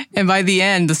 And by the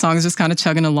end, the song is just kind of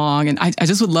chugging along. And I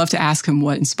just would love to ask him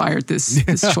what inspired this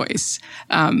choice.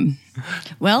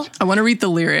 Well, I want to read the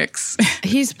lyrics.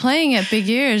 he's playing at Big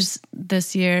Ears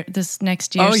this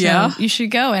next year. Oh, yeah? So you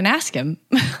should go and ask him.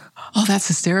 Oh, that's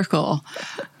hysterical.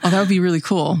 Oh, that would be really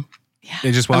cool.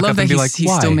 They just I walk love up that and be he's, like, he's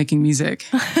why? still making music.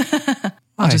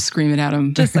 I'll just scream it at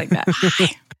him. Just like that.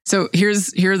 So here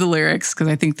are the lyrics because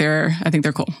I think they're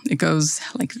cool. It goes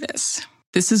like this.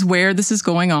 This is where this is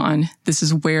going on. This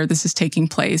is where this is taking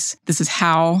place. This is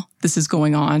how this is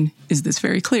going on. Is this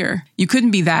very clear? You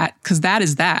couldn't be that because that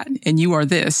is that. And you are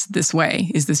this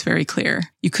way. Is this very clear?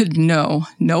 You couldn't know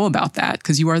about that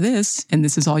because you are this and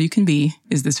this is all you can be.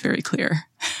 Is this very clear?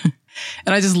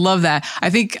 And I just love that. I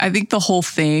think the whole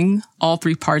thing, all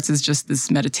 3 parts is just this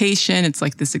meditation. It's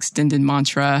like this extended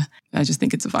mantra. I just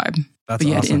think it's a vibe. That's but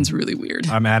yeah, awesome. It ends really weird.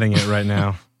 I'm adding it right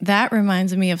now. That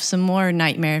reminds me of some more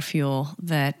nightmare fuel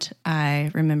that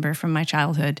I remember from my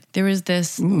childhood. There was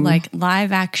this like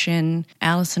live action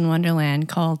Alice in Wonderland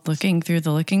called Looking Through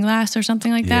the Looking Glass or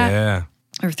something like that. Yeah.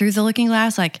 Or Through the Looking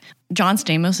Glass. Like John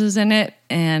Stamos is in it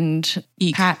and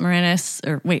Eek. Pat Moranis,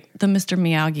 or wait, the Mr.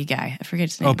 Miyagi guy. I forget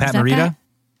his name. Oh, Pat Is that Morita?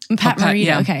 Pat Pat, Morita,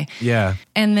 yeah. okay. Yeah.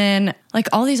 And then like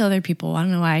all these other people, I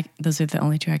don't know why those are the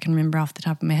only 2 I can remember off the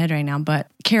top of my head right now, but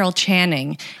Carol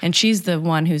Channing, and she's the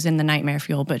one who's in the Nightmare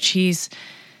Fuel, but she's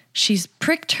she's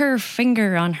pricked her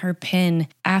finger on her pin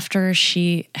after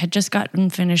she had just gotten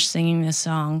finished singing this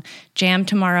song, Jam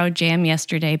Tomorrow, Jam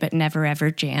Yesterday, but never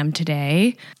ever jam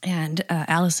today. And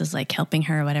Alice is like helping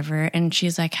her or whatever. And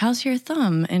she's like, how's your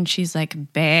thumb? And she's like,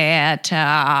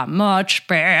 better, much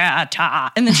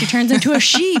better. And then she turns into a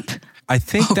sheep. I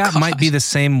think that might be the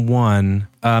same one.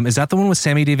 Is that the one with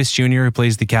Sammy Davis Jr. who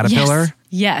plays the caterpillar?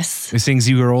 Yes. Who sings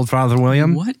 "Your Old Father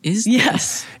William"? What is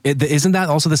Yes. Isn't that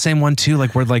also the same one too?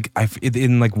 Like where like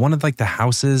in like one of like the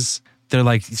houses, they're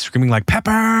like screaming like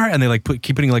pepper, and they like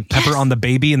keep putting like pepper on the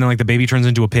baby, and then like the baby turns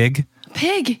into a pig.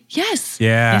 Pig. Yes.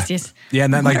 Yeah. Yes. Yeah,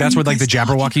 and then like that's where like the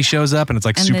Jabberwocky shows up, and it's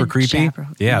like And super the creepy.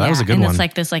 Yeah, that was a good and one. it's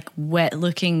like this like wet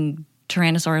looking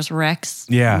Tyrannosaurus Rex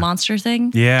Yeah. monster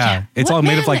thing. Yeah. It's What, all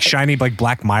made of man? like shiny like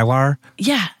black mylar.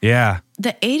 Yeah. Yeah.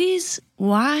 The 80s,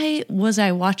 why was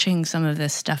I watching some of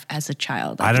this stuff as a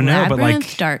child? Like I don't know, but, like-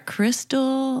 Labyrinth, Dark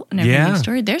Crystal, Never Yeah. Ending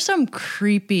Story. There's some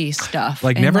creepy stuff.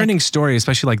 Like And, Never Ending Story,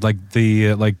 especially like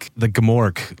the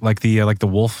Gamork, like the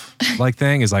wolf like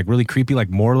thing is like really creepy. Like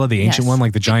Morla, the ancient Yes. one,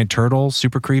 like the giant turtle,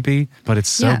 super creepy. But it's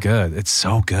so Yeah. good. It's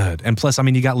so good. And plus, I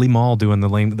mean, you got Lee Mall doing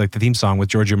the theme song with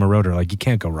Giorgio Moroder. Like you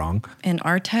can't go wrong. And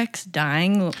Artax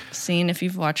dying scene, if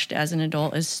you've watched as an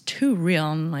adult, is too real.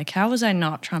 I'm like, how was I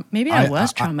not maybe I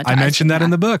was traumatized. I mentioned from that in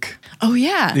the book. Oh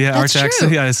yeah. Yeah, that's Artax. true.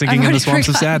 Yeah, sinking I've in the already swamps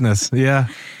of forgotten. sadness. Yeah.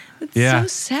 It's Yeah. so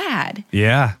sad.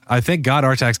 Yeah, I thank God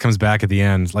Artax comes back at the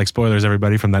end. Like spoilers,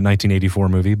 everybody, from that 1984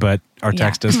 movie, but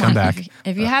Artax does come back.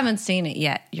 If you haven't seen it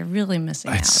yet, you're really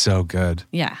missing out. It's so good.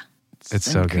 Yeah. It's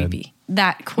so good. creepy.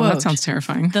 That quote. Well, that sounds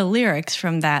terrifying. The lyrics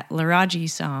from that Laraji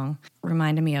song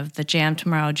reminded me of the jam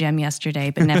tomorrow, jam yesterday,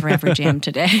 but never ever jam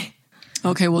today.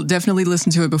 Okay, well, definitely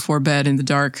listen to it before bed in the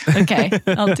dark. Okay,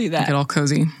 I'll do that. Get all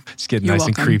cozy. Just get You're nice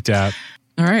and welcome. creeped out.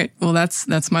 All right. Well,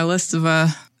 that's my list of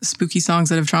spooky songs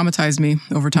that have traumatized me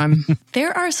over time.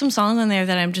 There are some songs on there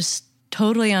that I'm just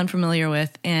totally unfamiliar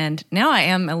with, and now I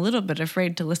am a little bit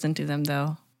afraid to listen to them,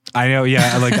 though. I know,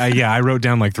 yeah. I wrote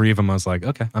down like 3 of them. I was like,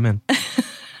 okay, I'm in.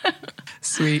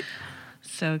 Sweet.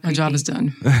 So creepy. My job is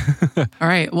done. All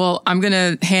right. Well, I'm going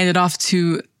to hand it off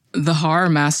to the horror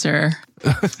master.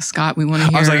 Scott, we want to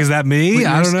hear. I was like, is that me? what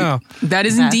I your don't know. That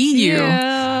is That's indeed you. you.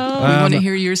 We want to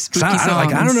hear your spooky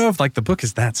songs. I don't know if like the book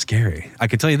is that scary. I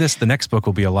can tell you this: the next book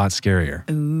will be a lot scarier.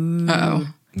 Uh-oh.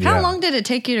 How long did it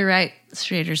take you to write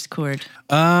Schrader's Chord?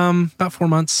 About 4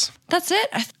 months. That's it?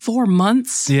 4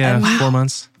 months? Yeah, 4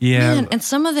 months. Yeah. Man, and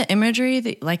some of the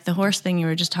imagery, like the horse thing you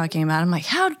were just talking about, I'm like,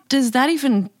 how do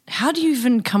you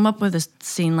even come up with a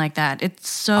scene like that? It's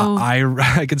so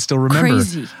I can still remember.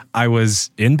 crazy. I was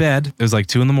in bed. It was like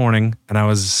 2 a.m, and I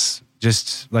was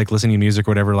just like listening to music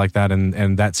or whatever like that,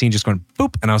 and that scene just went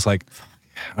boop, and I was like,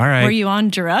 all right. Were you on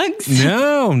drugs?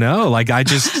 No. Like I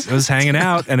just was hanging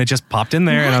out and it just popped in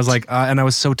there and I was like, and I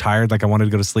was so tired. Like I wanted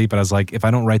to go to sleep. And I was like, if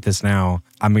I don't write this now,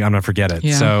 I'm going to forget it.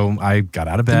 Yeah. So I got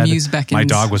out of bed. muse beckons. My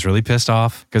dog was really pissed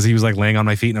off because he was like laying on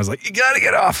my feet and I was like, you got to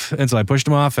get off. And so I pushed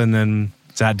him off and then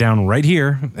sat down right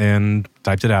here and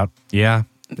typed it out. Yeah.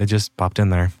 It just popped in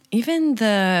there. Even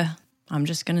I'm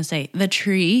just going to say, the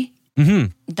tree,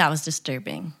 that was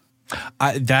disturbing.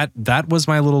 That was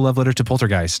my little love letter to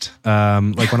Poltergeist.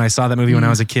 Like when I saw that movie when I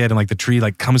was a kid and like the tree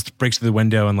like breaks through the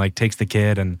window and like takes the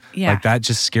kid and like that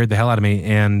just scared the hell out of me.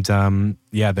 And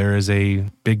there is a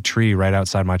big tree right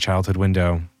outside my childhood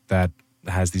window that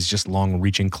has these just long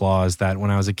reaching claws that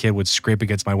when I was a kid would scrape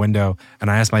against my window.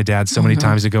 And I asked my dad so many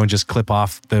times to go and just clip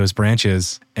off those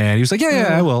branches. And he was like, yeah,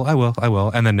 I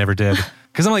will. And then never did.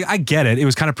 Cause I'm like, I get it. It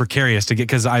was kind of precarious to get,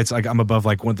 cause it's like, I'm above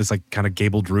like this like kind of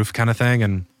gabled roof kind of thing.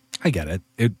 And I get it.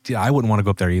 I wouldn't want to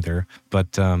go up there either.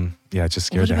 But it just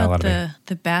scared the hell out of me.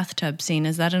 The bathtub scene?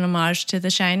 Is that an homage to The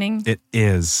Shining? It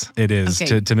is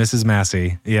Okay. to Mrs.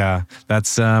 Massey. Yeah,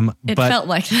 that's It but, felt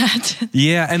like that.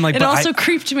 yeah, and like It but also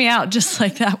creeped me out just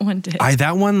like that one did.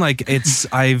 that one like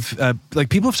I've like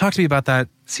people have talked to me about that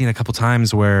scene a couple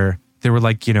times where they were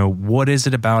like, what is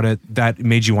it about it that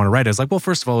made you want to write it? I was like, well,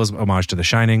 first of all, it was homage to The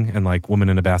Shining and like woman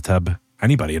in a bathtub.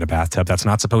 Anybody in a bathtub that's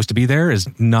not supposed to be there is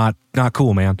not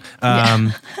cool, man.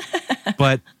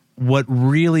 But what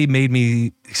really made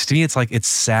me, to me, it's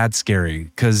sad, scary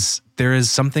because there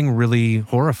is something really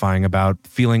horrifying about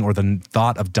feeling or the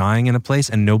thought of dying in a place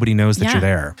and nobody knows that you're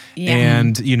there. Yeah.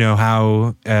 And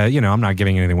how, I'm not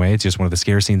giving anything away. It's just one of the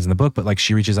scare scenes in the book, but like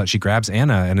she reaches out, she grabs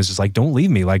Anna and is just like, don't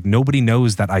leave me. Like nobody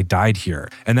knows that I died here.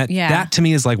 And that to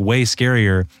me is like way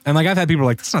scarier. And like, I've had people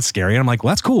like, that's not scary. And I'm like,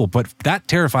 well, that's cool. But that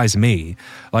terrifies me.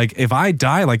 Like if I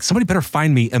die, like somebody better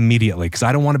find me immediately because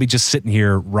I don't want to be just sitting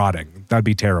here rotting. That'd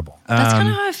be terrible. That's kind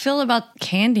of how I feel about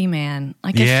Candyman.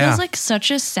 Like it Yeah. feels like such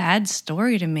a sad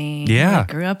story to me. Yeah. I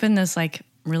grew up in this like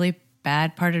really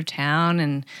bad part of town.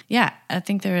 And yeah, I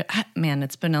think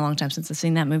it's been a long time since I've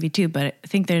seen that movie too, but I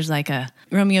think there's like a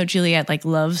Romeo Juliet like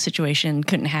love situation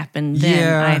couldn't happen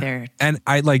then either. And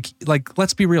I like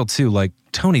let's be real too, like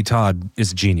Tony Todd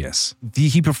is a genius.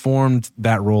 He performed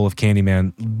that role of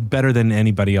Candyman better than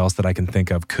anybody else that I can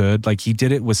think of could. Like he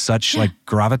did it with such like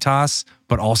gravitas,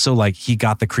 but also like he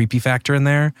got the creepy factor in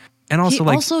there. And also, he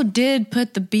also did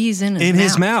put the bees in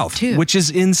his mouth too, which is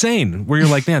insane. Where you're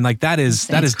like, man, like that is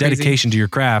dedication to your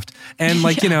craft, and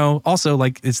like also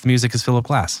like the music is Philip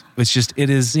Glass. It's just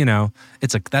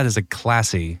that is a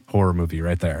classy horror movie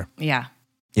right there. Yeah.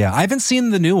 Yeah, I haven't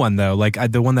seen the new one though, like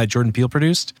the one that Jordan Peele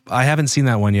produced. I haven't seen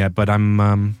that one yet, but I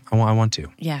want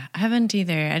to. Yeah, I haven't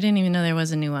either. I didn't even know there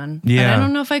was a new one. Yeah, but I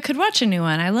don't know if I could watch a new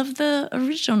one. I love the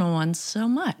original one so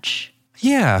much.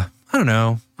 Yeah. I don't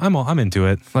know. I'm into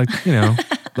it. Like,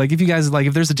 like if you guys like,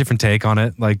 if there's a different take on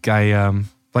it, like I'm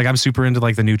super into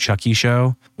like the new Chucky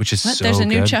show, which is so good. There's a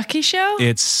new Chucky show?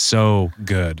 It's so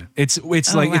good. It's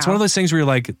it's one of those things where you're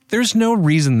like, there's no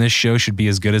reason this show should be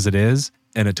as good as it is.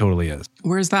 And it totally is.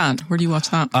 Where's that? Where do you watch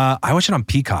that? I watch it on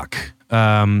Peacock.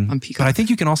 On Peacock. But I think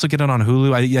you can also get it on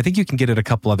Hulu. I think you can get it a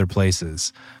couple other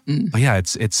places. But yeah,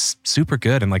 it's super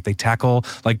good. And like they tackle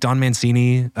like Don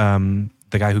Mancini,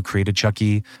 the guy who created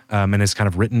Chucky, and has kind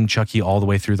of written Chucky all the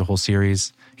way through the whole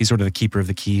series. He's sort of the keeper of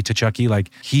the key to Chucky.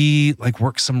 Like he like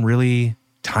works some really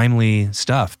timely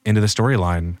stuff into the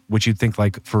storyline, which you'd think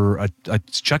like for a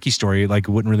Chucky story, like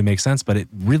it wouldn't really make sense, but it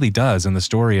really does in the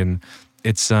story. And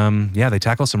it's they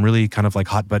tackle some really kind of like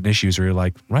hot button issues where you're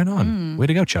like, right on, way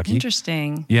to go, Chucky.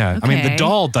 Interesting. Yeah, okay. I mean the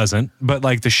doll doesn't, but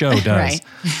like the show does.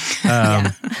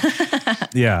 Right.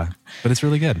 Yeah. But it's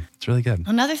really good. It's really good.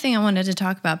 Another thing I wanted to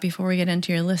talk about before we get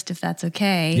into your list, if that's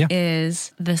okay,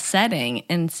 is the setting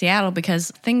in Seattle, because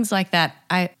things like that,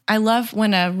 I love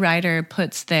when a writer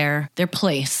puts their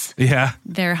place,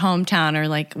 their hometown or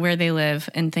like where they live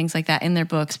and things like that in their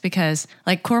books, because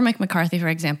like Cormac McCarthy, for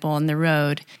example, on The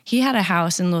Road, he had a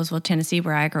house in Louisville, Tennessee,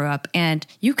 where I grew up, and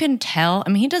you can tell, I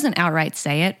mean, he doesn't outright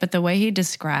say it, but the way he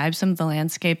describes some of the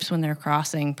landscapes when they're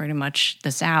crossing pretty much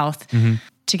the South,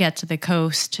 to get to the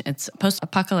coast. It's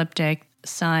post-apocalyptic,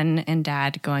 son and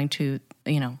dad going to,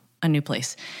 a new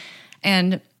place.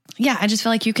 And yeah, I just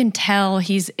feel like you can tell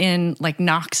he's in like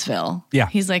Knoxville. Yeah.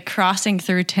 He's like crossing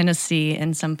through Tennessee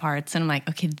in some parts. And I'm like,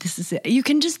 okay, this is it. You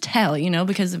can just tell,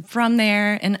 because from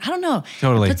there, and I don't know.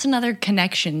 Totally. It puts another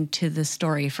connection to the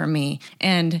story for me.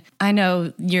 And I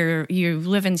know you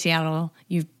live in Seattle.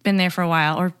 You've been there for a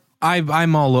while, or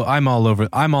I'm all over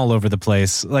the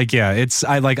place. Like, yeah,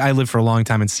 I lived for a long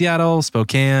time in Seattle,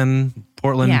 Spokane,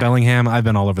 Portland, Bellingham. I've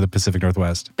been all over the Pacific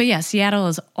Northwest. But yeah, Seattle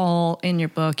is all in your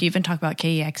book. You even talk about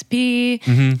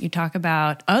KEXP. You talk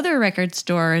about other record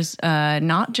stores,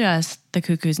 not just the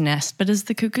Cuckoo's Nest, but is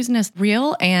the Cuckoo's Nest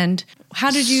real? And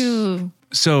how did you...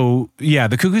 So yeah,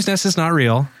 the Cuckoo's Nest is not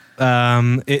real.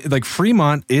 Like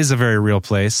Fremont is a very real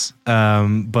place.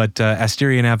 But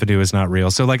Asterion Avenue is not real.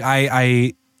 So like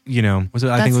I was it?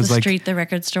 I think it was the like street the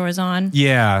record store is on.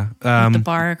 Yeah, the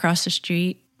bar across the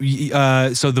street.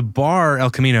 So the bar El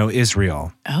Camino is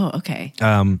real. Oh, okay.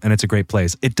 And it's a great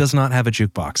place. It does not have a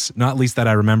jukebox, not at least that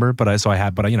I remember. But I was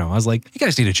like, you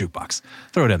guys need a jukebox.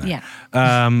 Throw it in there.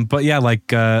 Yeah. But yeah, like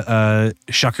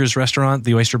Shucker's Restaurant,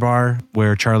 the Oyster Bar,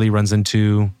 where Charlie runs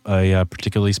into a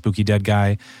particularly spooky dead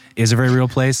guy, is a very real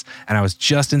place. And I was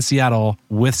just in Seattle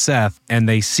with Seth, and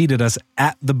they seated us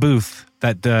at the booth.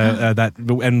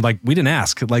 And like we didn't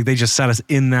ask, like they just sat us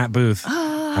in that booth.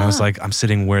 And I was like, I'm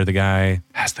sitting where the guy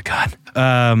has the gun.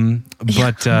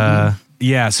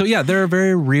 Yeah. So yeah, there are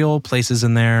very real places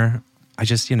in there. I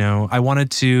just, I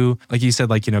wanted to, like you said,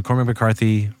 like, Cormac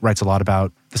McCarthy writes a lot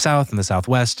about the South and the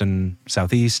Southwest and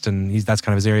Southeast, and that's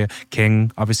kind of his area.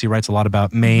 King obviously writes a lot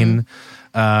about Maine.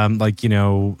 Like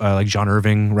John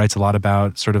Irving writes a lot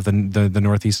about sort of the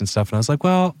Northeast and stuff. And I was like,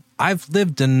 well, I've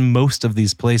lived in most of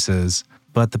these places,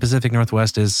 but the Pacific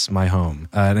Northwest is my home.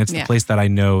 And it's the place that I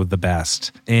know the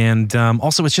best. And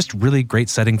also, it's just really great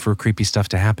setting for creepy stuff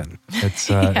to happen. It's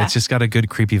it's just got a good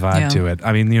creepy vibe to it.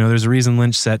 I mean, there's a reason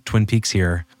Lynch set Twin Peaks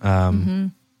here,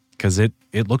 because it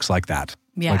looks like that.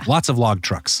 Yeah. Like lots of log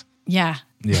trucks. Yeah.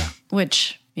 Yeah.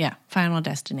 Which, Final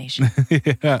Destination.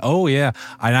 Yeah. Oh, yeah.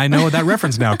 I know that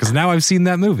reference now, because now I've seen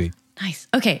that movie. Nice.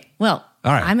 Okay. Well,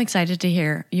 all right. I'm excited to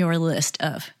hear your list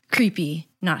of creepy,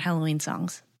 not Halloween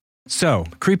songs. So,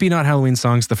 creepy, not Halloween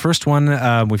songs. The first one,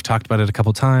 we've talked about it a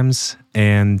couple times.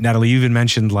 And Natalie, you even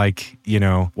mentioned like,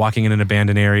 walking in an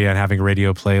abandoned area and having a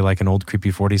radio play like an old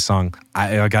creepy 40s song.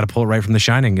 I got to pull it right from The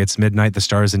Shining. It's Midnight, the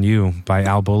Stars and You by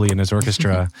Al Boley and his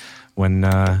orchestra when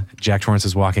Jack Torrance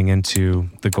is walking into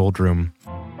the gold room.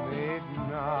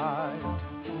 Midnight,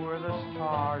 where the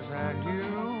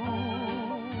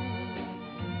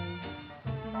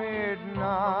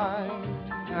night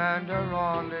and a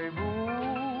rendezvous.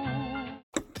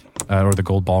 Or the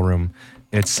Gold Ballroom.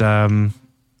 It's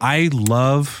I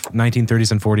love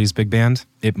 1930s and 40s big band.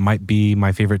 It might be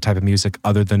my favorite type of music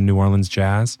other than New Orleans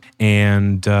jazz.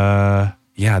 And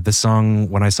this song,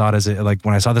 when I saw this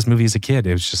movie as a kid,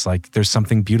 it was just like, there's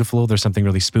something beautiful, there's something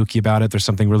really spooky about it, there's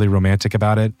something really romantic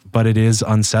about it, but it is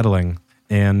unsettling.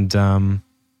 And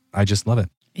I just love it.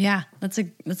 Yeah, that's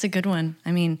a good one.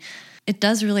 I mean, it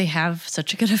does really have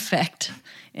such a good effect.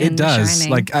 It does.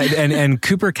 Shining. And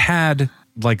Kubrick had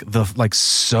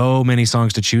so many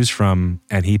songs to choose from,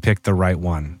 and he picked the right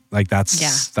one. Like that's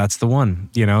the one,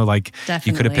 Definitely.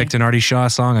 You could have picked an Artie Shaw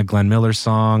song, a Glenn Miller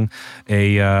song,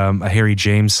 a Harry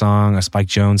James song, a Spike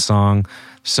Jones song.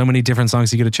 So many different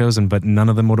songs you could have chosen, but none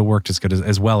of them would have worked as good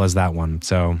as well as that one.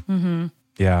 So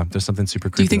yeah, there's something super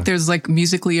creepy. Do you think there's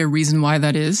musically a reason why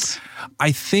that is?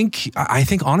 I think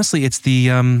honestly it's the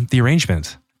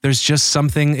arrangement. There's just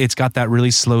something, it's got that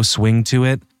really slow swing to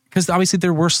it. Because obviously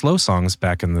there were slow songs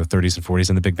back in the 30s and 40s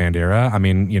in the big band era. I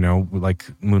mean, like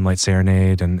Moonlight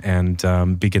Serenade and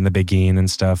Begin the Beguine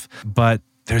and stuff. But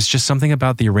there's just something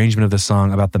about the arrangement of the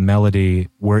song, about the melody,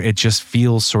 where it just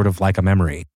feels sort of like a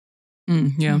memory. Yeah.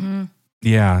 Mm-hmm.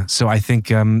 Yeah. So I think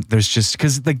there's just,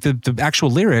 because like the actual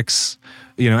lyrics,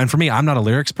 and for me, I'm not a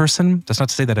lyrics person. That's not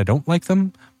to say that I don't like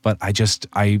them. But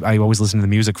I always listen to the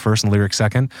music first and the lyrics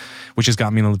second, which has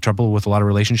got me in trouble with a lot of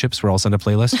relationships where I'll send a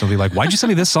playlist and I'll be like, why'd you send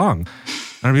me this song? And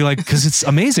I'll be like, because it's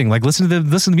amazing. Like, listen to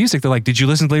the music. They're like, did you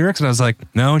listen to the lyrics? And I was like,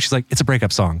 no. And she's like, it's a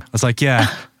breakup song. I was like,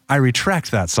 yeah, I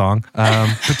retract that song.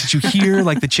 But did you hear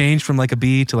like the change from like a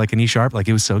B to like an E sharp? Like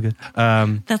it was so good.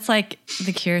 That's like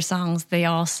the Cure songs. They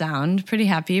all sound pretty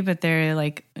happy, but they're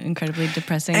like incredibly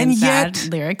depressing and sad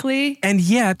lyrically. And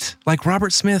yet, like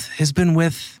Robert Smith has been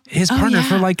with his partner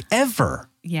for like ever.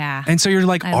 Yeah. And so you're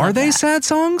like, are they sad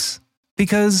songs?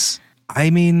 Because I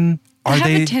mean, they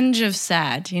have a tinge of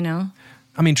sad,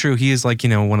 I mean, true. He is like,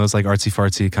 one of those like artsy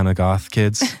fartsy kind of goth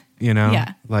kids.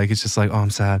 Yeah. Like it's just like, oh,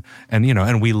 I'm sad. And,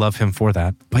 and we love him for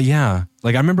that. But yeah,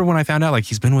 like I remember when I found out like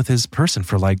he's been with his person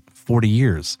for like 40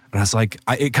 years. And I was like,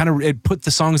 it put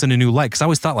the songs in a new light. Cause I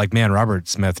always thought like, man, Robert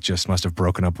Smith just must have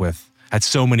broken up had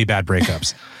so many bad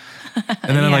breakups.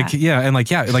 And then like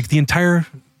the entire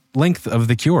length of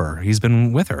The Cure, he's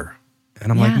been with her.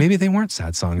 And I'm like, maybe they weren't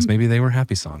sad songs. Maybe they were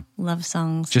happy songs. Love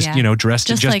songs. Just,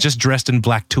 just dressed in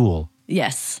black tulle.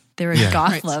 Yes. They were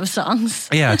goth love songs.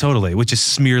 Yeah, totally. Which is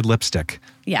smeared lipstick.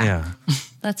 Yeah.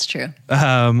 That's true.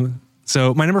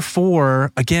 So my number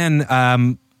 4, again,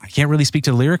 I can't really speak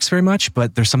to the lyrics very much,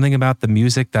 but there's something about the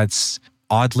music that's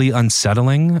oddly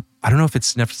unsettling. I don't know if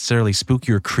it's necessarily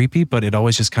spooky or creepy, but it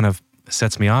always just kind of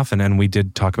sets me off. And we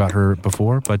did talk about her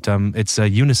before, but it's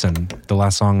Unison, the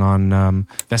last song on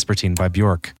Vespertine by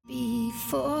Bjork.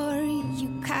 Before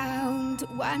you count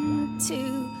 1,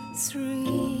 2,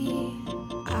 3,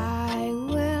 I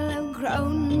will have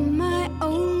grown my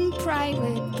own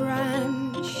private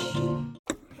branch.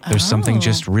 There's something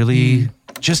just really,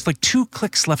 just like 2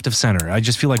 clicks left of center. I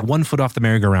just feel like 1 foot off the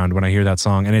merry-go-round when I hear that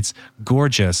song, and it's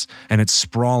gorgeous and it's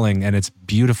sprawling and it's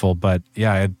beautiful. But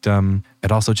yeah,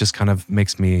 it also just kind of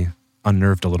makes me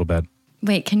unnerved a little bit.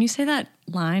 Wait, can you say that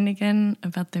line again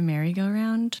about the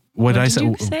merry-go-round? What did I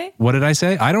say? What did I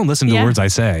say? I don't listen to the words I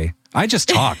say. I just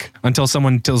talk until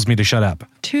someone tells me to shut up.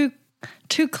 Two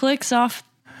clicks off.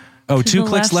 Oh, 2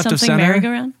 clicks left of center.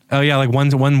 Merry-go-round? Oh yeah, like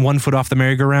one foot off the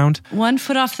merry-go-round. 1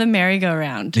 foot off the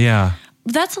merry-go-round. Yeah.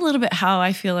 That's a little bit how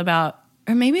I feel about,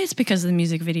 or maybe it's because of the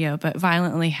music video, but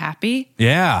Violently Happy.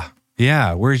 Yeah.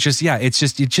 Where it's just,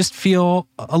 you just feel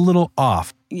a little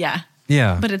off. Yeah.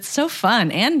 Yeah. But it's so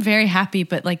fun and very happy,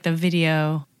 but like the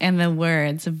video and the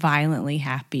words violently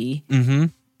happy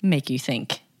make you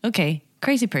think, okay,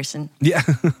 crazy person. Yeah.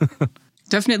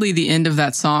 Definitely the end of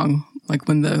that song, like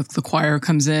when the choir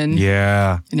comes in.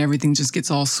 Yeah. And everything just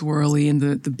gets all swirly and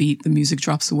the music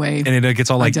drops away. And it gets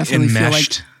all like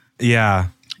enmeshed. Yeah.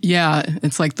 Yeah.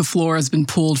 It's like the floor has been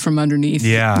pulled from underneath.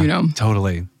 Yeah.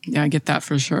 Totally. Yeah, I get that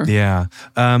for sure. Yeah.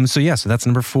 So that's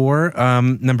number 4.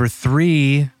 Number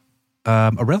 3,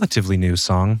 a relatively new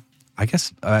song. I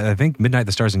guess, I think Midnight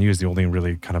the Stars and You is the only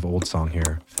really kind of old song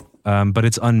here. But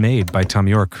it's Unmade by Tom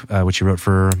York, which he wrote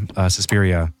for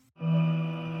Suspiria.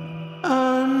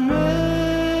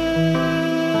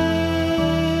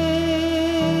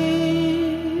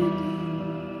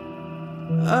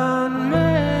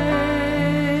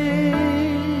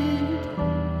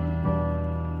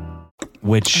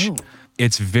 Which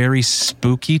it's very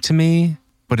spooky to me,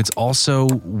 but it's also,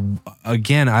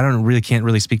 again, can't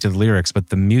really speak to the lyrics, but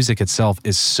the music itself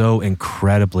is so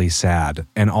incredibly sad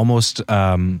and almost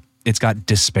it's got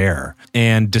despair.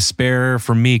 And despair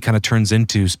for me kind of turns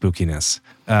into spookiness.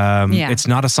 It's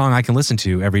not a song I can listen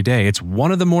to every day. It's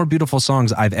one of the more beautiful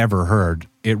songs I've ever heard.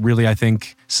 It really, I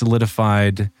think,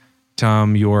 solidified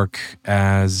Tom York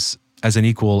as an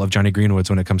equal of Johnny Greenwood's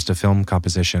when it comes to film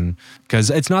composition. Because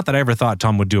it's not that I ever thought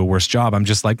Tom would do a worse job. I'm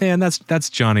just like, man, that's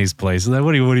Johnny's place.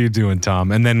 What are you doing,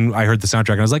 Tom? And then I heard the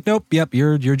soundtrack and I was like, nope, yep,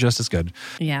 you're just as good.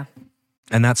 Yeah.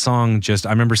 And that song I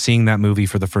remember seeing that movie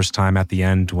for the first time at the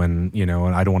end when,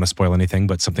 and I don't want to spoil anything,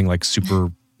 but something like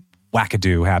super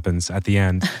wackadoo happens at the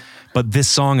end. But this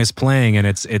song is playing and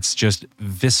it's just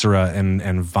viscera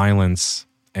and violence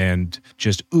and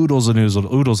just oodles and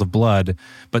oodles of blood,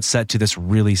 but set to this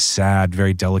really sad,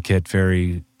 very delicate,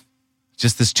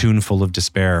 just this tune full of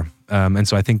despair. And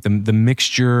so I think the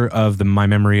mixture of my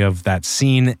memory of that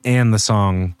scene and the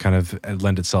song kind of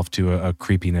lend itself to a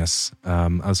creepiness,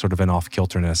 a sort of an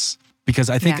off-kilterness.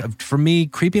 Because I think for me,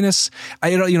 creepiness,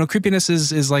 creepiness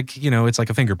is like, it's like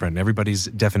a fingerprint. Everybody's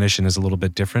definition is a little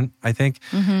bit different, I think.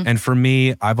 Mm-hmm. And for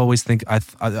me, I've always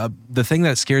the thing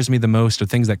that scares me the most, or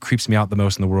things that creeps me out the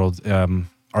most in the world,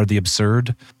 are the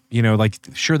absurd. Like,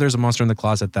 sure, there's a monster in the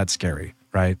closet, that's scary,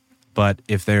 right? But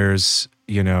if there's,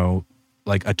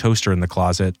 like a toaster in the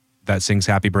closet that sings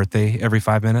happy birthday every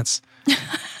 5 minutes,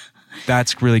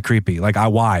 that's really creepy. Like,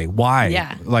 why?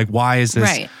 Yeah. Like, why is this?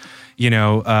 Right.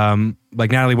 Like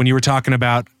Natalie, when you were talking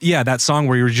about, that song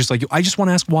where you were just like, I just want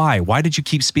to ask why. Why did you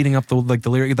keep speeding up the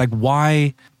lyric? Like,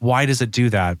 why does it do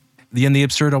that? The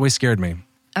absurd always scared me.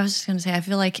 I was just going to say, I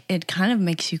feel like it kind of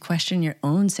makes you question your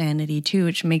own sanity too,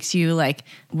 which makes you like,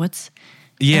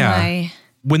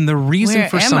 when the reason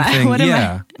for something,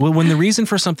 when the reason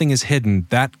for something is hidden,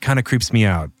 that kind of creeps me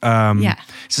out.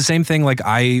 It's the same thing. Like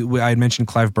I had mentioned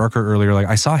Clive Barker earlier. Like,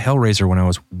 I saw Hellraiser when I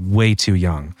was way too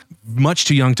young, much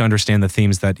too young to understand the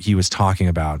themes that he was talking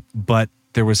about. But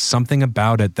there was something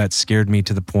about it that scared me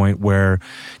to the point where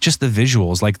just the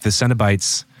visuals, like the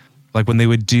Cenobites, like when they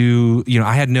would do,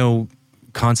 I had no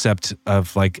concept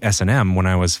of like S&M when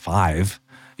I was 5.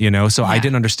 So I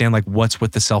didn't understand like what's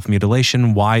with the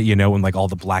self-mutilation, why, and like all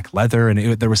the black leather. And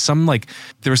there was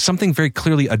something very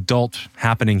clearly adult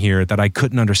happening here that I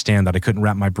couldn't understand, that I couldn't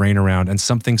wrap my brain around, and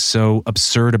something so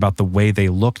absurd about the way they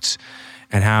looked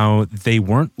and how they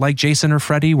weren't like Jason or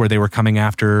Freddy, where they were coming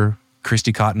after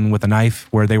Christy Cotton with a knife,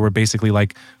 where they were basically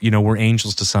like, we're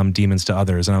angels to some, demons to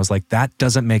others. And I was like, that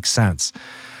doesn't make sense.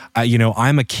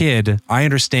 I'm a kid. I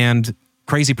understand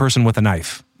crazy person with a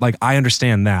knife. Like, I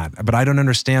understand that, but I don't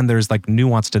understand there's like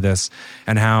nuance to this,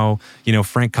 and how,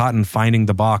 Frank Cotton finding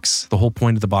the box, the whole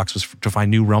point of the box was to find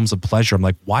new realms of pleasure. I'm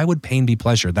like, why would pain be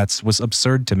pleasure? Was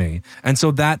absurd to me. And so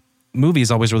that movie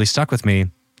has always really stuck with me.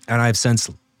 And I've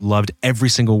since loved every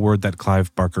single word that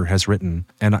Clive Barker has written.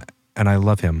 And I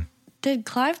love him. Did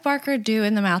Clive Barker do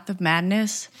In the Mouth of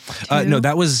Madness? No,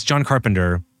 that was John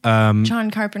Carpenter.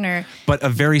 John Carpenter. But a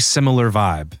very similar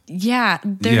vibe. Yeah.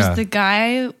 There's the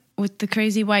guy with the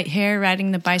crazy white hair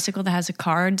riding the bicycle that has a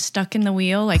card stuck in the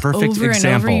wheel, like perfect over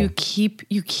example. and over.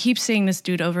 You keep seeing this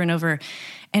dude over and over,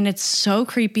 and it's so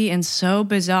creepy and so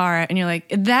bizarre. And you're like,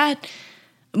 that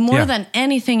more than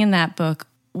anything in that book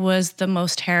was the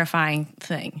most terrifying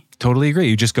thing. Totally agree.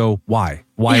 You just go, why?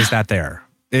 Why is that there?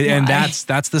 And that's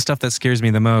the stuff that scares me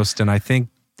the most. And I think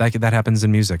that happens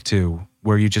in music too,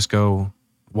 where you just go,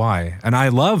 why? And I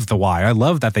love the why. I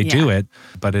love that they do it,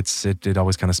 but it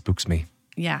always kind of spooks me.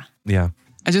 Yeah. Yeah.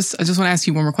 I just want to ask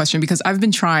you one more question, because I've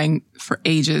been trying for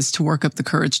ages to work up the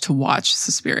courage to watch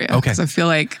Suspiria. Okay. Because I feel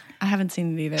like I haven't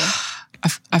seen it either.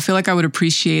 I feel like I would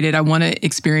appreciate it. I want to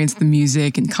experience the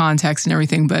music and context and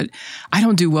everything, but I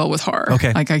don't do well with horror.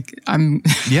 Okay. Like I'm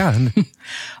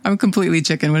I'm completely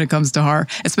chicken when it comes to horror,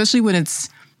 especially when it's,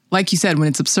 like you said, when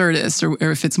it's absurdist,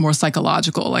 or if it's more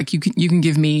psychological. Like you can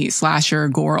give me slasher,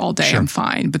 gore all day, I'm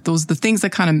fine. But the things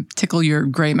that kind of tickle your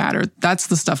gray matter, that's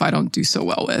the stuff I don't do so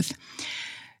well with.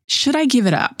 Should I give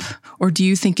it up, or do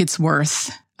you think it's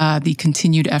worth the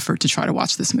continued effort to try to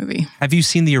watch this movie? Have you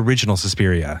seen the original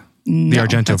Suspiria? No, the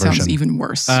Argento that version. Sounds even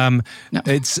worse. No.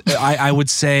 It's I would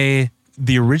say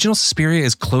the original Suspiria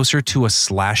is closer to a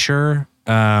slasher.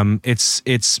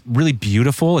 It's really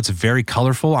beautiful. It's very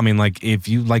colorful. I mean, like, if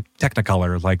you like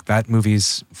Technicolor, like, that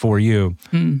movie's for you.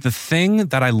 The thing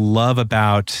that I love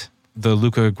about the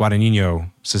Luca Guadagnino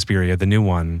Suspiria, the new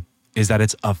one, is that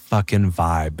it's a fucking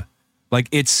vibe. Like,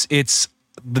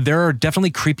 there are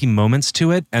definitely creepy moments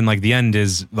to it, and like the end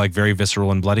is like very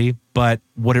visceral and bloody, but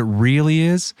what it really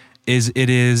is it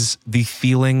is the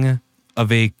feeling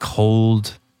of a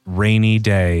cold, rainy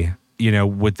day,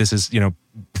 what this is,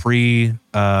 pre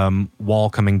wall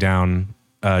coming down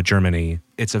Germany.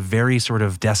 It's a very sort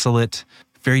of desolate,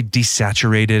 very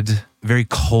desaturated very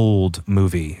cold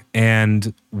movie.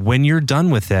 And when you're done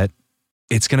with it,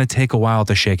 it's going to take a while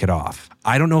to shake it off.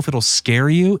 I don't know if it'll scare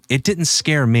you. It didn't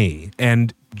scare me.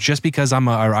 And just because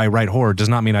I write horror does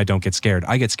not mean I don't get scared.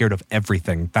 I get scared of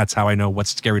everything. That's how I know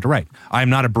what's scary to write. I'm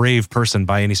not a brave person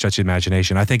by any stretch of the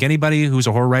imagination. I think anybody who's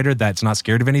a horror writer that's not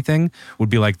scared of anything would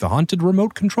be like the haunted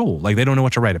remote control. Like they don't know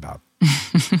what to write about.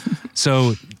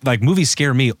 So like movies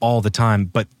scare me all the time,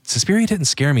 but Suspiria didn't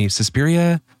scare me.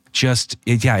 Suspiria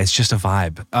it's just a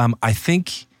vibe. I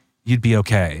think you'd be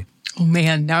okay. Oh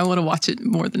man, now I want to watch it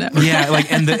more than ever. Yeah,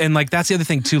 like and like that's the other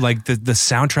thing too. Like the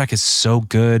soundtrack is so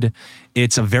good.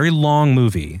 It's a very long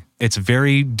movie. It's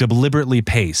very deliberately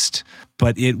paced,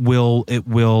 but it will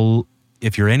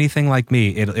if you're anything like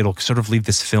me, it'll sort of leave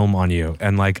this film on you.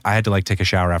 And like I had to like take a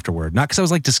shower afterward. Not because I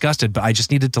was like disgusted, but I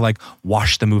just needed to like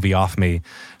wash the movie off me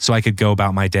so I could go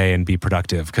about my day and be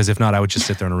productive. Because if not, I would just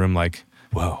sit there in a room like,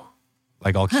 whoa,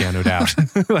 like all Keanu'd out.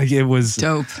 Like it was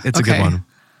dope. It's a good one.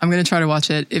 I'm going to try to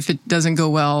watch it. If it doesn't go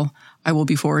well, I will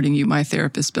be forwarding you my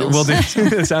therapist bills. Well,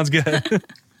 sounds good.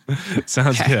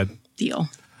 Sounds good. Deal.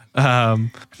 Now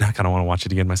I kind of want to watch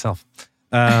it again myself.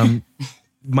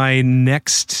 My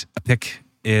next pick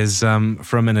is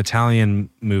from an Italian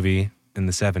movie in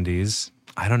the 70s.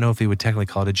 I don't know if we would technically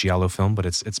call it a giallo film, but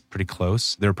it's pretty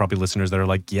close. There are probably listeners that are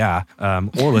like, yeah,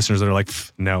 or listeners that are like,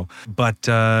 no. But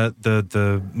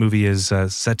the movie is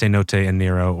Sette Note in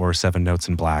Nero, or Seven Notes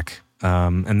in Black.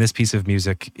 And this piece of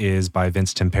music is by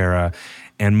Vince Tempera.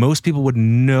 And most people would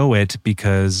know it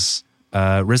because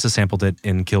RZA sampled it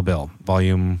in Kill Bill,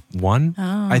 Volume 1,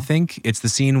 I think. It's the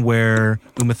scene where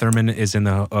Uma Thurman is in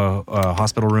the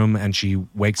hospital room and she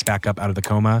wakes back up out of the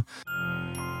coma.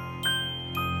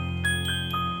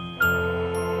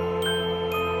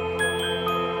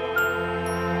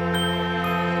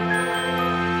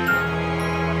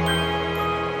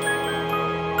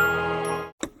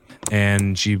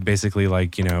 And she basically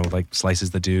like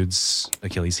slices the dude's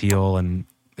Achilles heel, and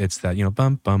it's that,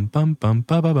 bum, bum, bum, bum,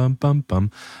 bum, bum, bum,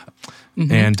 bum.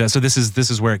 Mm-hmm. And so this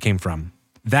is where it came from.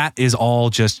 That is all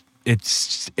just,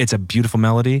 it's a beautiful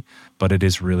melody, but it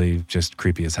is really just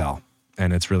creepy as hell.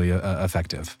 And it's really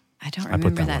effective. I don't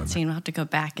remember that scene. We'll have to go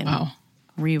back and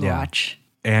rewatch. Yeah.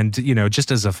 And,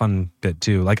 just as a fun bit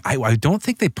too, like I don't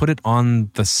think they put it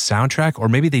on the soundtrack, or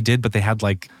maybe they did, but they had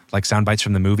like sound bites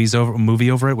from the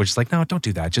movie over it, which is like, no, don't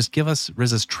do that. Just give us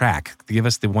RZA's track. Give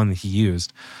us the one that he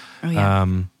used. Oh,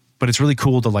 yeah. But it's really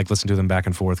cool to like listen to them back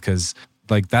and forth, because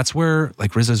like that's where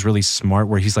like RZA's really smart,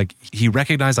 where he's like, he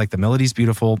recognized like the melody's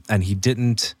beautiful, and he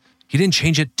didn't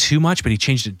change it too much, but he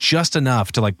changed it just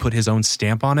enough to like put his own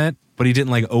stamp on it, but he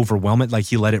didn't like overwhelm it. Like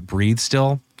he let it breathe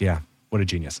still. Yeah. What a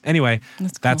genius. Anyway,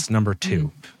 that's number 2.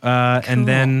 Cool. And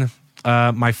then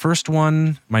my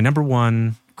number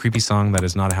 1 creepy song that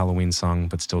is not a Halloween song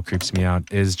but still creeps me out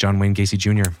is John Wayne Gacy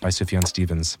Jr. by Sufjan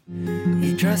Stevens.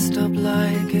 He dressed up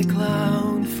like a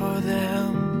clown for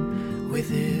them, with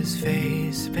his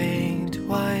face paint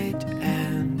white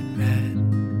and red.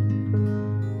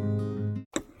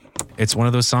 It's one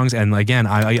of those songs, and again,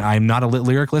 I'm not a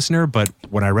lyric listener, but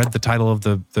when I read the title of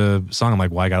the song, I'm like,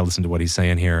 well, I gotta listen to what he's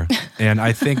saying here. And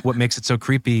I think what makes it so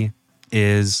creepy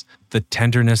is the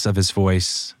tenderness of his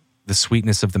voice, the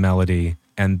sweetness of the melody,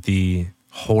 and the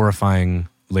horrifying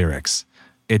lyrics.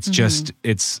 It's just,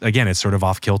 it's sort of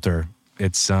off kilter.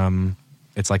 It's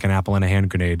like an apple and a hand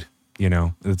grenade.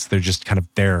 They're just kind of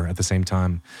there at the same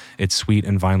time. It's sweet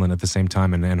and violent at the same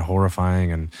time, and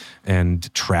horrifying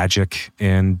and tragic,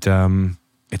 and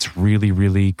it's really,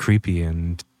 really creepy.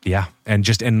 And yeah, and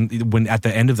when at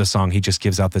the end of the song, he just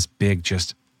gives out this big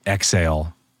just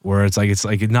exhale, where it's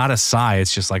like not a sigh,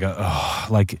 it's just like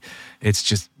it's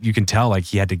just, you can tell like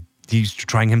he's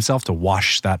trying himself to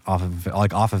wash that off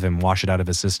of him, wash it out of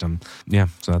his system. Yeah,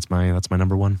 so that's my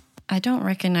number 1. I don't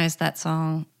recognize that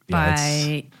song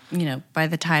by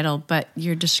the title, but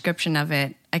your description of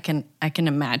it, I can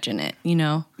imagine it,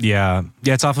 Yeah,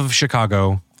 it's off of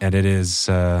Chicago, and it is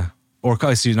or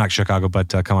excuse not Chicago, but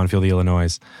Come On Feel the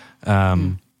Illinois.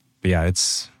 But yeah,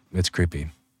 it's creepy.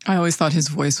 I always thought his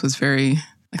voice was very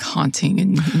like haunting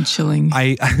and chilling.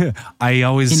 I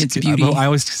always in its beauty. I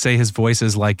always say his voice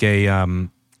is like the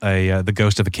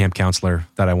ghost of a camp counselor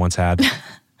that I once had.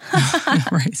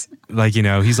 Right. Like,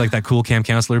 he's like that cool camp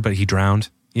counselor, but he drowned,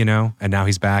 and now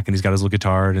he's back, and he's got his little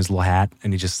guitar and his little hat,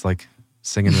 and he's just like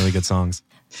singing really good songs.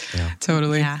 Yeah.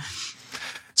 Totally. Yeah.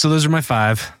 So those are my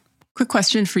 5. Quick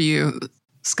question for you,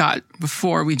 Scott,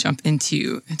 before we jump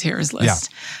into Tara's list.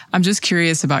 Yeah. I'm just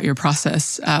curious about your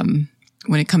process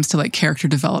when it comes to like character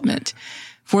development.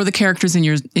 For the characters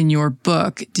in your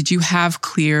book, did you have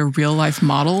clear real life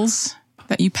models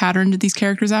that you patterned these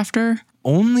characters after?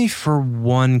 Only for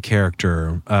one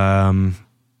character,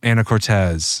 Anna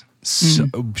Cortez. So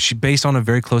she based on a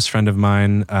very close friend of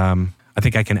mine. I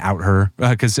think I can out her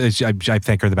because I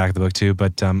thank her at the back of the book too.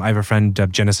 But I have a friend,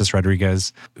 Genesis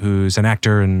Rodriguez, who's an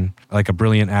actor and like a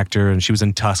brilliant actor. And she was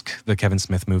in Tusk, the Kevin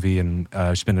Smith movie. And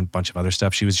she's been in a bunch of other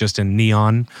stuff. She was just in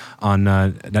Neon on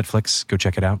Netflix. Go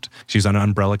check it out. She was on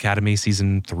Umbrella Academy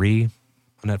season 3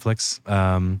 on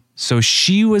Netflix. So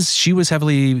she was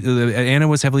heavily, Anna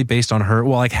was heavily based on her.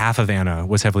 Well, like half of Anna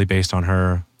was heavily based on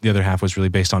her. The other half was really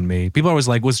based on me. People are always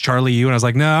like, was Charlie you? And I was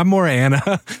like, no, I'm more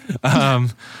Anna.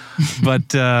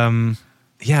 But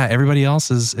yeah, everybody else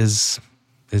is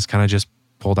kind of just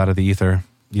pulled out of the ether.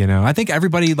 You know, I think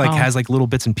everybody has like little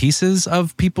bits and pieces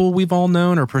of people we've all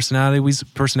known or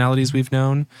personalities we've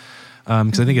known.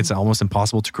 Because I think it's almost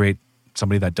impossible to create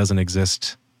somebody that doesn't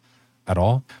exist at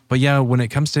all. But yeah, when it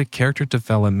comes to character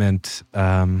development,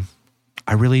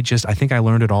 I think I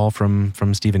learned it all from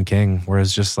Stephen King,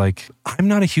 whereas just like, I'm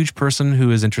not a huge person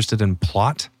who is interested in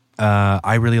plot.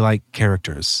 I really like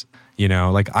characters, you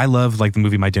know, like I love like the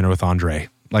movie My Dinner with Andre,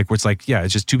 like where it's like, yeah,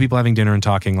 it's just two people having dinner and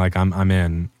talking, like I'm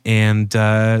in. And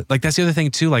like, that's the other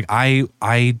thing too. Like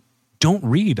I don't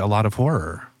read a lot of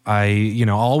horror.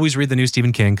 I'll always read the new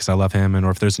Stephen King because I love him,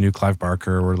 or if there's a new Clive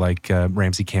Barker or like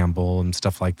Ramsey Campbell and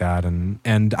stuff like that. And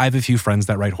I have a few friends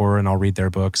that write horror and I'll read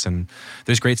their books. And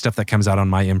there's great stuff that comes out on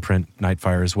my imprint,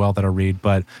 Nightfire, as well, that I'll read.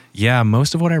 But yeah,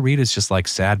 most of what I read is just like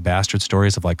sad bastard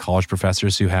stories of like college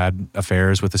professors who had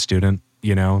affairs with a student,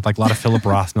 you know, like a lot of Philip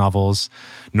Roth novels,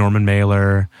 Norman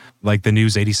Mailer, like the new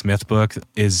Zadie Smith book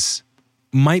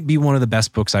might be one of the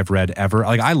best books I've read ever.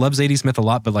 Like I love Zadie Smith a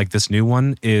lot, but like this new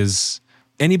one is...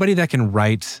 Anybody that can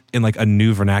write in like a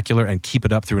new vernacular and keep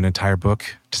it up through an entire book,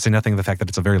 to say nothing of the fact that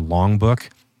it's a very long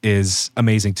book, is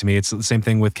amazing to me. It's the same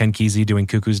thing with Ken Kesey doing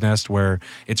Cuckoo's Nest, where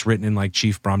it's written in like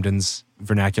Chief Bromden's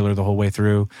vernacular the whole way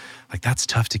through. Like that's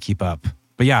tough to keep up.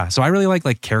 But yeah, so I really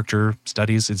like character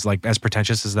studies. It's like as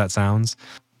pretentious as that sounds.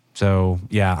 So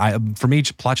yeah, for me,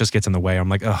 plot just gets in the way. I'm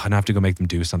like, oh, I have to go make them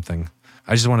do something.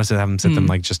 I just want to have them sit them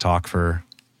like just talk for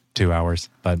 2 hours,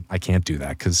 but I can't do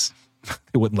that because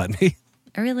it wouldn't let me.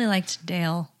 I really liked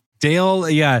Dale. Dale,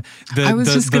 yeah. I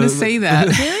was just going to say that.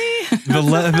 Really? The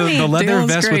leather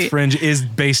Dale's vest great. with fringe is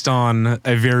based on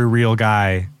a very real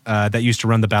guy that used to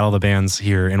run the Battle of the Bands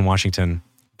here in Washington.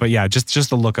 But yeah, just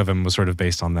the look of him was sort of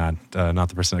based on that, not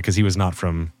the person, because he was not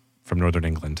from Northern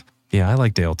England. Yeah, I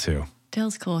like Dale too.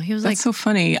 Dale's cool. He was That's so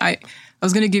funny. I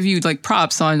was going to give you like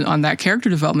props on that character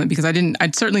development because I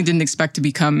certainly didn't expect to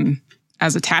become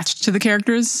as attached to the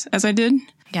characters as I did.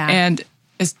 Yeah. And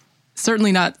it's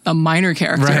certainly not a minor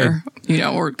character, you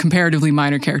know, or comparatively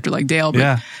minor character like Dale,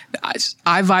 but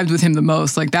I vibed with him the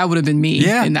most. Like that would have been me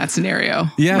in that scenario.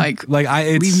 Yeah. Like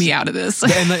leave me out of this.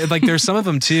 And like there's some of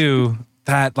them too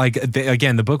that like,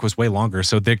 again, the book was way longer.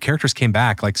 So their characters came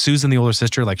back. Like Susan, the older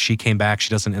sister, like she came back. She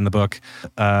doesn't in the book.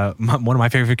 One of my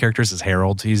favorite characters is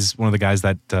Harold. He's one of the guys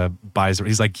that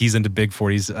he's into big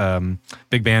 40s,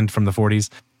 big band from the 40s.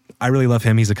 I really love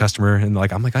him. He's a customer. And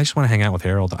like, I'm like, I just want to hang out with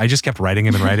Harold. I just kept writing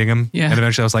him. And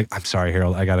eventually I was like, I'm sorry,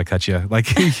 Harold, I got to cut you. Like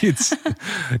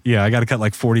I got to cut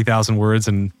like 40,000 words.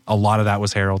 And a lot of that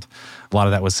was Harold. A lot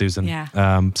of that was Susan.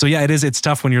 Yeah. So yeah, it's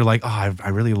tough when you're like, oh, I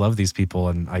really love these people.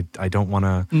 And I don't want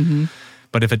to,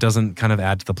 but if it doesn't kind of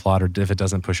add to the plot or if it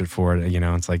doesn't push it forward, you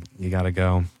know, it's like, you got to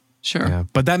go. Sure. Yeah.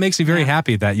 But that makes me very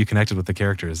happy that you connected with the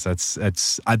characters. That's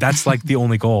like the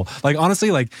only goal. Like,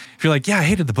 honestly, like if you're like, yeah, I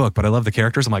hated the book, but I love the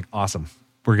characters. I'm like, awesome.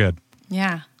 We're good.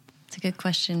 Yeah. It's a good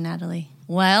question, Natalie.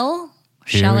 Well,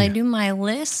 shall I do my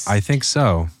list? I think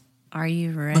so. Are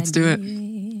you ready? Let's do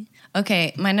it.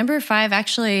 Okay. My number 5,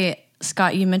 actually,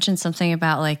 Scott, you mentioned something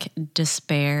about like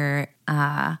despair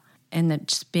and it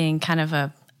just being kind of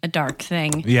a dark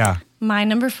thing. Yeah. My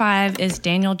number 5 is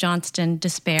Daniel Johnston,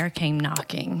 Despair Came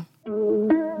Knocking.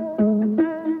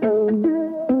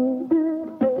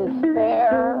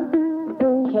 Despair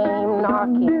came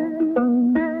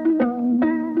knocking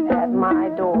at my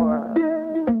door.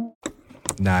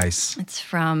 Nice. It's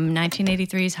from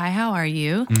 1983's Hi, How Are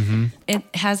You? Mm-hmm. It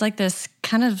has like this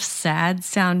kind of sad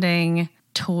sounding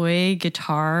toy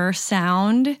guitar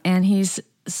sound, and he's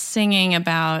singing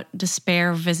about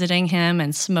despair visiting him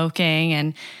and smoking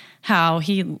and how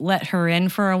he let her in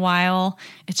for a while.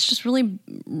 It's just really,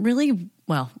 really,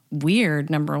 well,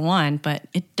 weird, number one, but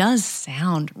it does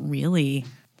sound really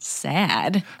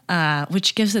sad,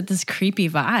 which gives it this creepy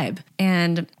vibe.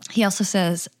 And he also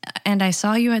says, and I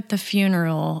saw you at the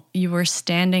funeral. You were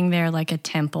standing there like a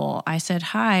temple. I said,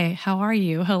 hi, how are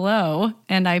you? Hello.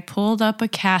 And I pulled up a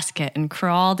casket and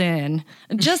crawled in.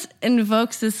 It just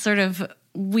invokes this sort of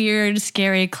weird,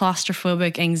 scary,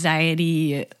 claustrophobic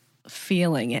anxiety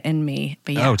feeling it in me.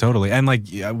 But yeah. Oh, totally. And like,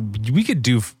 we could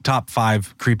do top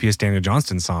 5 creepiest Daniel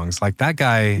Johnston songs. Like that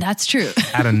guy. That's true.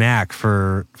 Had a knack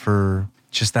for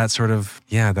just that sort of,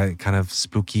 that kind of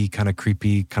spooky, kind of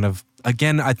creepy, kind of,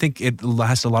 again, I think a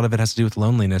lot of it has to do with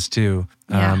loneliness too.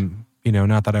 Yeah.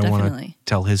 Not that I want Definitely. to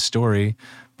tell his story,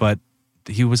 but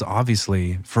he was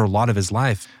obviously, for a lot of his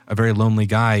life, a very lonely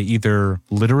guy, either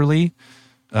literally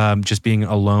just being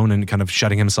alone and kind of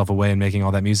shutting himself away and making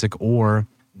all that music, or,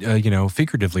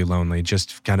 figuratively lonely,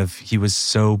 just kind of, he was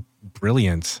so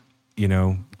brilliant,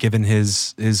 given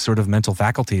his sort of mental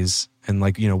faculties and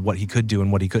like, what he could do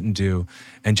and what he couldn't do,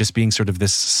 and just being sort of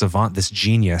this savant, this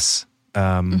genius.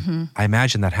 I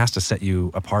imagine that has to set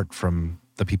you apart from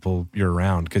the people you're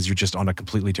around, because you're just on a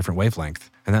completely different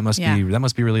wavelength, and that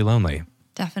must be really lonely.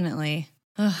 Definitely.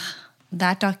 Ugh,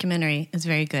 that documentary is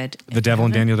very good. The Devil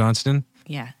and Daniel Johnston?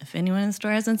 Yeah. If anyone in the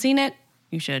store hasn't seen it,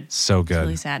 you should. So good. It's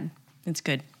really sad. It's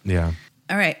good. Yeah.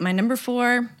 All right. My number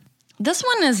 4. This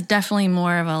one is definitely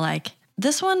more of a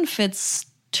this one fits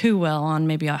too well on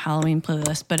maybe a Halloween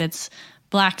playlist, but it's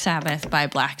Black Sabbath by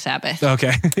Black Sabbath.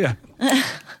 Okay. Yeah.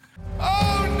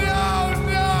 Oh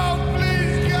no,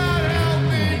 please God help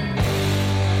me.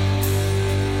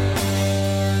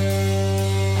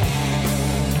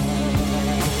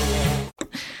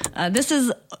 This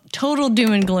is total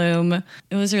doom and gloom.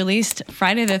 It was released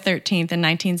Friday the 13th in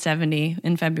 1970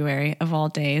 in February, of all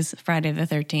days, Friday the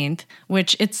 13th,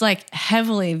 which it's like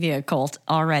heavily the occult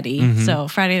already. So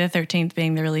Friday the 13th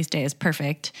being the release day is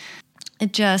perfect.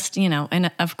 It just,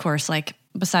 and of course, like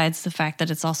besides the fact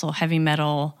that it's also heavy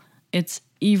metal, it's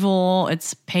evil,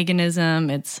 it's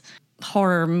paganism, it's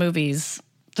horror movies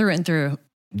through and through.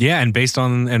 Yeah, and based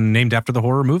on and named after the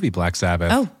horror movie Black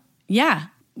Sabbath. Oh, yeah.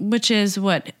 Which is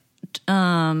what,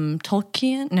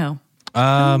 Tolkien? No.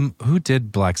 Who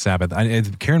did Black Sabbath?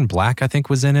 Karen Black, I think,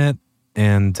 was in it.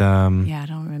 And yeah, I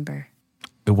don't remember.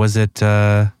 It was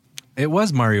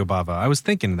Mario Bava. I was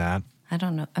thinking that. I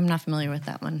don't know. I'm not familiar with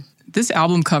that one. This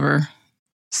album cover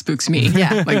spooks me.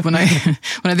 Yeah. Like when I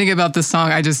think about this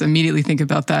song, I just immediately think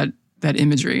about that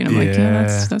imagery, and I'm like,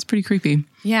 that's pretty creepy.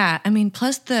 Yeah, I mean,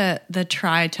 plus the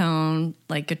tritone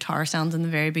like guitar sounds in the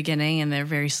very beginning, and they're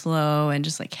very slow and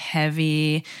just like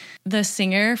heavy. The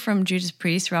singer from Judas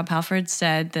Priest, Rob Halford,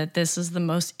 said that this is the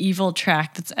most evil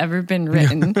track that's ever been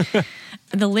written.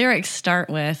 The lyrics start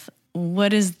with,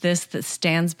 "What is this that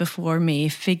stands before me?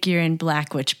 Figure in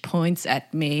black which points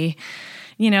at me."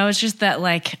 It's just that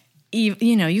like, you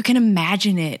can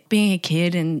imagine it being a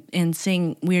kid and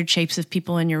seeing weird shapes of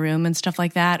people in your room and stuff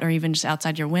like that, or even just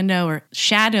outside your window, or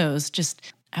shadows.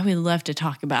 I would love to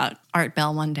talk about Art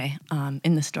Bell one day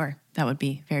in the store. That would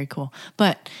be very cool.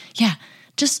 But yeah,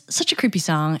 just such a creepy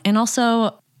song. And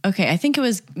also, okay, I think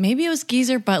maybe it was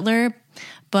Geezer Butler,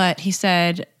 but he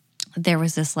said there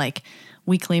was this like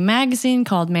weekly magazine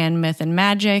called Man, Myth, and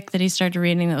Magic that he started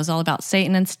reading that was all about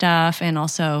Satan and stuff. And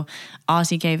also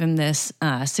Ozzy gave him this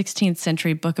 16th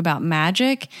century book about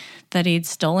magic that he'd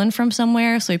stolen from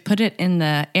somewhere. So he put it in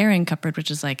the airing cupboard,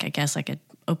 which is like, I guess, like an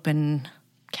open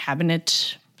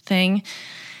cabinet thing,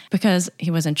 because he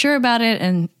wasn't sure about it.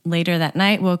 And later that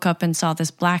night woke up and saw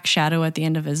this black shadow at the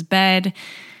end of his bed.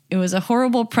 It was a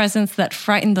horrible presence that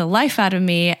frightened the life out of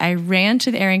me. I ran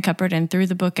to the airing cupboard and threw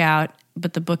the book out,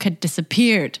 but the book had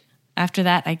disappeared. After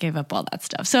that, I gave up all that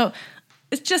stuff. So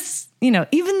it's just,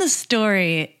 even the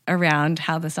story around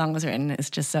how the song was written is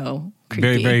just so creepy.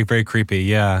 Very, very, very creepy.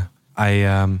 Yeah.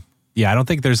 I don't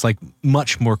think there's like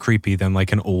much more creepy than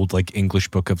like an old like English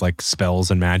book of like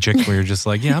spells and magic where you're just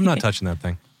like, I'm not touching that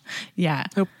thing. Yeah.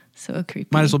 Nope. So creepy.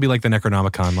 Might as well be like the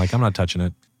Necronomicon. Like, I'm not touching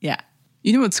it. Yeah.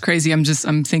 You know what's crazy?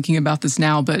 I'm thinking about this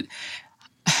now, but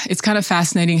it's kind of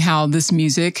fascinating how this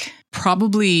music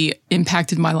probably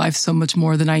impacted my life so much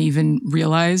more than I even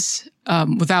realized,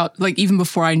 without, like, even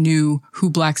before I knew who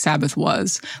Black Sabbath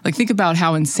was. Like, think about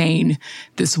how insane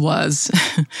this was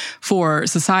for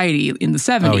society in the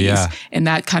 70s. Oh, yeah. And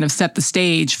that kind of set the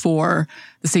stage for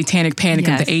the satanic panic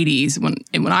of the 80s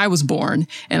when I was born.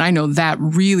 And I know that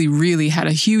really, really had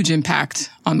a huge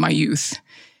impact on my youth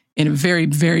in a very,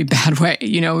 very bad way.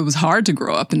 It was hard to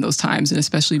grow up in those times, and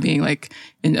especially being like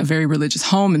in a very religious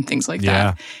home and things like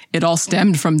that. It all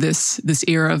stemmed from this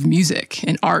era of music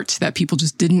and art that people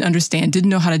just didn't understand, didn't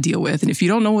know how to deal with. And if you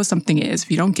don't know what something is,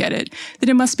 if you don't get it, then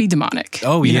it must be demonic.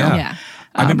 Oh, yeah. Yeah.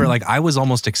 I remember like I was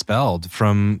almost expelled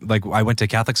from, like, I went to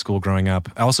Catholic school growing up,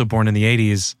 also born in the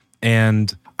 80s.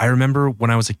 And I remember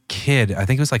when I was a kid, I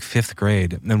think it was like 5th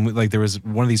grade, and like there was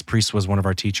one of these priests was one of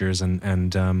our teachers,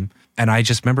 and I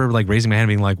just remember like raising my hand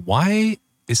and being like, "Why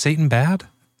is Satan bad?"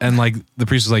 And like the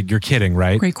priest was like, "You're kidding,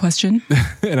 right?" Great question.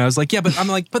 And I was like, "Yeah, but I'm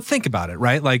like, but think about it,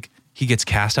 right? Like he gets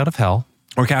cast out of hell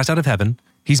or cast out of heaven.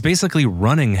 He's basically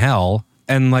running hell.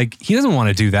 And like, he doesn't want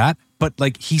to do that, but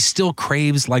like, he still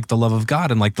craves like the love of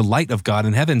God and like the light of God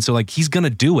in heaven. So like, he's going to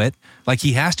do it. Like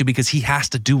he has to, because he has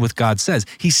to do what God says.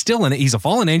 He's a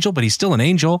fallen angel, but he's still an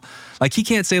angel. Like he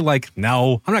can't say like,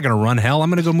 no, I'm not going to run hell. I'm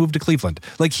going to go move to Cleveland.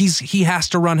 Like he has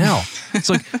to run hell.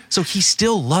 So like, so he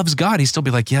still loves God. He'd still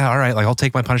be like, yeah, all right. Like I'll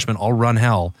take my punishment. I'll run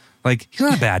hell. Like he's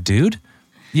not a bad dude.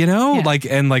 You know, like,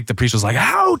 and like the priest was like,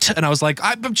 out. And I was like,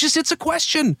 it's a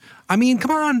question. I mean,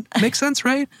 come on. Makes sense,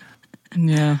 right?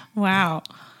 Yeah. Wow.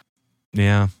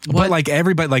 Yeah. But like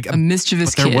everybody, like a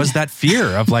mischievous there kid. was that fear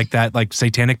of like that, like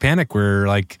satanic panic where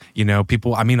like, you know,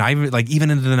 people, I mean, I like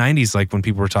even into the 90s, like when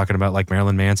people were talking about like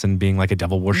Marilyn Manson being like a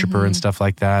devil worshiper and stuff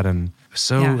like that. And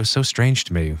it was so strange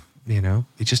to me, you know,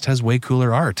 he just has way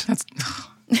cooler art. That's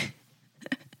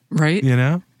right. You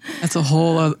know, that's a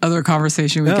whole other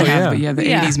conversation we could have. But yeah, the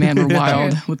 80s man were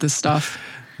wild with this stuff.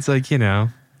 It's like, you know,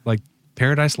 like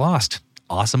Paradise Lost,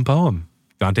 awesome poem.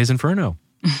 Dante's Inferno,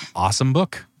 awesome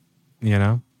book, you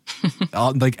know?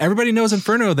 Like everybody knows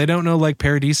Inferno. They don't know like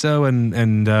Paradiso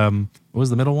and what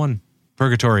was the middle one?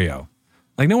 Purgatorio.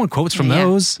 Like no one quotes from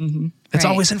those. Mm-hmm. It's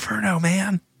always Inferno,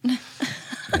 man.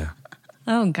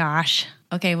 Oh gosh.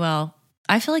 Okay, well,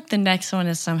 I feel like the next one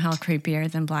is somehow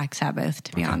creepier than Black Sabbath,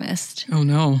 to be honest. Oh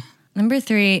no. Number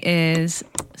 3 is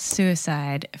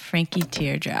Suicide, Frankie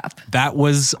Teardrop. That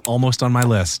was almost on my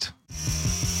list.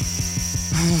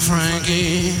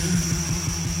 Frankie.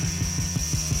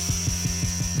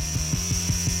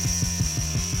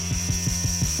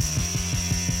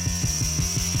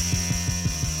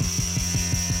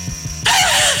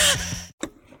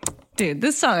 Dude,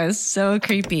 this song is so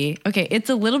creepy. Okay,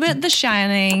 it's a little bit The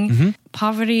Shining.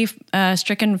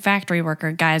 Poverty-stricken factory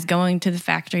worker guy is going to the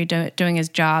factory doing his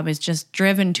job, is just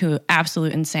driven to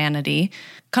absolute insanity.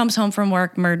 Comes home from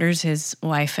work, murders his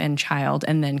wife and child,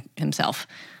 and then himself.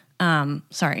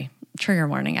 Sorry, trigger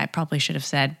warning, I probably should have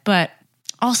said. But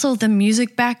also the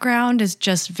music background is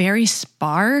just very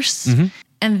sparse.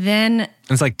 And then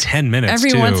it's like 10 minutes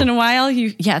every once in a while,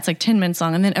 it's like 10 minutes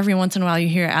long. And then every once in a while you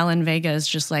hear Alan Vega's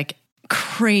just like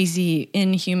crazy,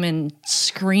 inhuman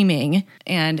screaming.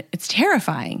 And it's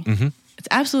terrifying. It's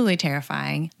absolutely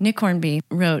terrifying. Nick Hornby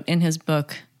wrote in his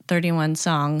book, 31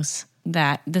 Songs,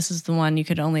 that this is the one you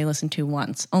could only listen to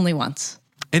once, only once.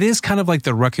 It is kind of like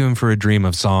the Requiem for a Dream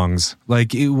of songs.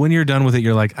 Like when you're done with it,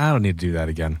 you're like, I don't need to do that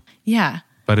again. Yeah.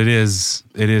 But it is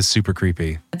super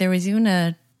creepy. There was even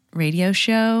a radio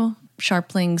show,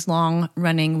 Sharpling's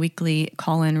long-running weekly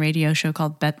call-in radio show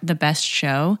called The Best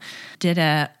Show, did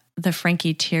the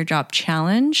Frankie Teardrop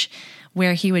Challenge,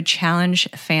 where he would challenge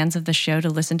fans of the show to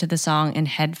listen to the song in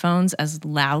headphones as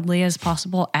loudly as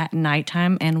possible at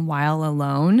nighttime and while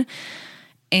alone.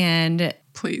 And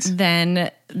please,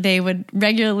 then they would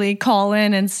regularly call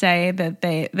in and say that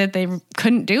they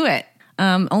couldn't do it.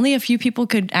 Only a few people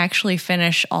could actually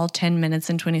finish all 10 minutes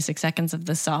and 26 seconds of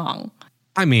the song.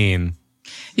 I mean,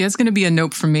 yeah, it's going to be a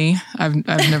nope for me. I've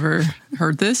never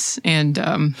heard this, and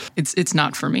it's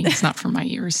not for me. It's not for my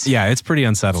ears. Yeah, it's pretty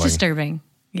unsettling. It's disturbing.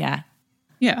 Yeah.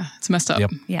 Yeah, it's messed up.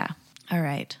 Yep. Yeah. All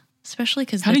right. Especially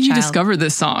because how did you discover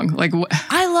this song? Like,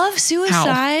 I love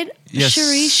Suicide. Yes.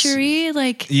 Cherie,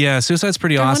 like, yeah, Suicide's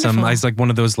pretty awesome. Wonderful. It's like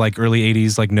one of those like early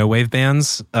 80s like no wave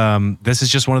bands. This is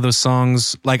just one of those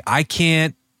songs. Like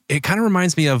it kind of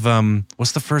reminds me of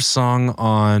what's the first song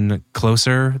on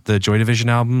Closer, the Joy Division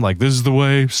album? Like, this is the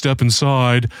way, step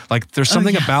inside. Like, there's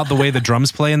something about the way the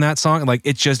drums play in that song. Like,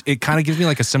 it kind of gives me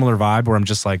like a similar vibe where I'm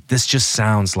just like, this just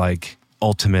sounds like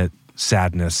ultimate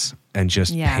sadness and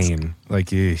just pain. Like,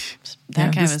 eesh.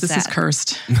 This is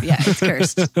cursed. Yeah, it's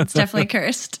cursed. It's definitely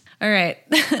cursed. All right.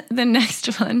 The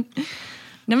next one.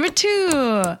 Number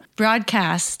 2,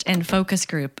 Broadcast and Focus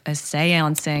Group, a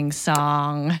seancing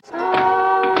song.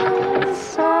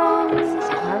 Songs,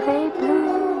 are they blue?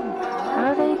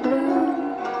 Are they blue?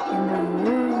 In the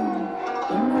room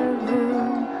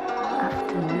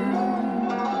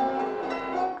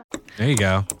afternoon. There you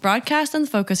go. Broadcast and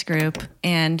Focus Group,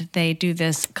 and they do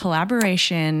this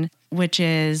collaboration, which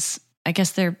is, I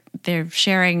guess they're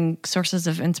sharing sources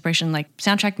of inspiration like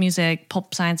soundtrack music,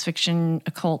 pulp science fiction,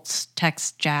 occults,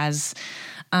 text, jazz.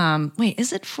 Wait,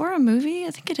 is it for a movie?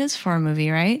 I think it is for a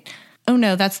movie, right? Oh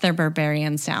no, that's their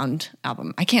Barbarian Sound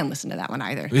album. I can't listen to that one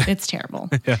either. It's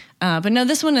terrible. But no,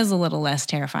 this one is a little less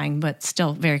terrifying, but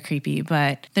still very creepy.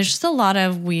 But there's just a lot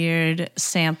of weird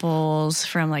samples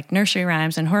from like nursery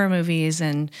rhymes and horror movies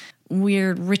and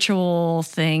weird ritual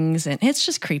things. And it's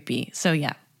just creepy. So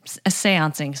yeah, a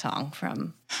seancing song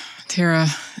from... Tara,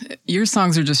 your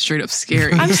songs are just straight up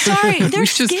scary. I'm sorry, they're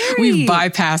scary. We've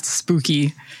bypassed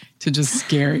spooky to just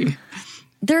scary.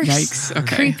 They're Yikes.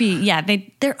 Okay. creepy. Yeah,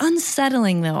 they're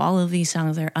unsettling though. All of these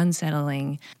songs are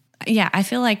unsettling. Yeah, I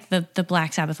feel like the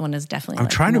Black Sabbath one is definitely. I'm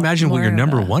trying to imagine what your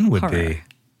number one would horror. be.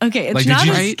 Okay, it's Like, not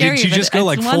as did scary. you just go but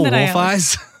like it's full one that wolf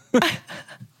eyes?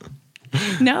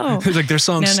 No, It's like their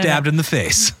song stabbed in the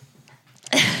face.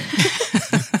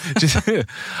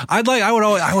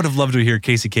 I would have loved to hear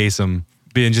Casey Kasem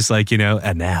being just like,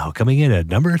 and now coming in at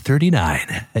number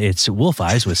 39, it's Wolf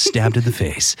Eyes was stabbed in the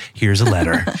face. Here's a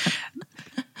letter.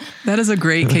 That is a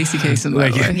great Casey Kasem, by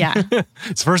the way. Yeah.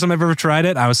 It's the first time I've ever tried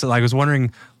it. I was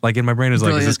wondering, like in my brain, is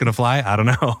Brilliant. this going to fly? I don't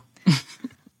know.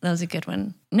 That was a good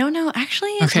one. No,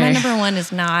 actually, Okay. my number one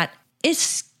is not. It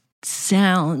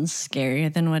sounds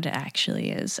scarier than what it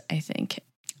actually is, I think.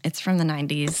 It's from the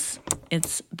 90s.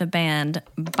 It's the band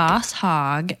Boss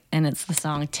Hogg, and it's the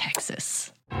song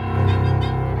Texas. I'm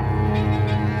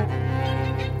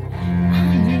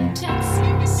in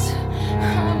Texas,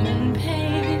 I'm in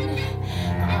pain,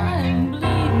 I'm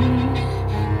bleeding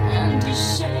and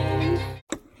ashamed.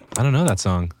 I don't know that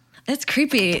song. It's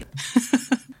creepy.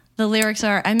 The lyrics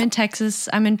are, I'm in Texas,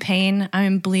 I'm in pain,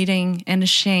 I'm bleeding and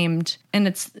ashamed. And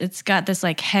it's got this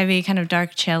like heavy kind of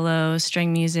dark cello,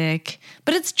 string music.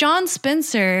 But it's John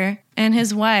Spencer and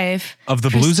his wife. Of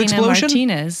the Blues Christina Explosion?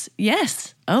 Martinez.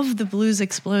 Yes, of the Blues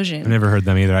Explosion. I've never heard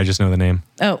them either. I just know the name.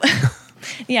 Oh,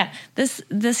 yeah.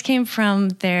 This came from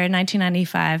their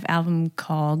 1995 album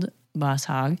called Boss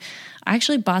Hogg. I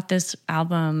actually bought this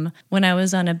album when I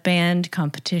was on a band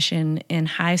competition in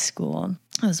high school.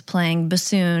 I was playing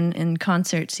bassoon in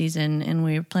concert season, and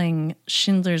we were playing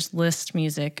Schindler's List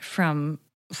music for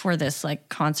this like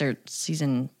concert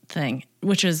season thing,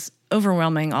 which is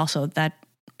overwhelming. Also, that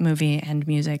movie and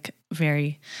music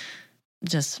very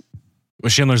just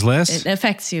Was Schindler's List? it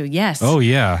affects you. Yes. Oh,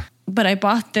 yeah. But I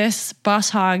bought this Boss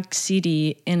Hogg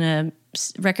CD in a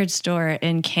record store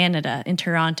in Canada, in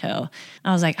Toronto.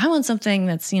 I was like, I want something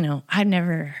that's, I'd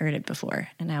never heard it before.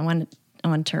 And I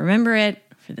wanted to remember it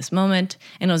for this moment.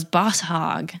 And it was Boss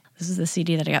Hogg. This is the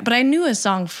CD that I got. But I knew a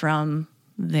song from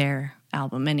their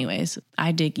album anyways.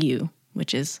 I Dig You,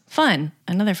 which is fun.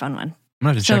 Another fun one. I'm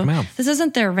going to have to check them out. This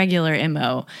isn't their regular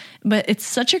MO, but it's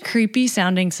such a creepy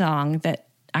sounding song that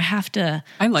I have to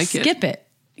skip it.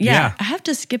 Yeah, I have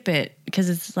to skip it because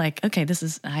it's like, okay,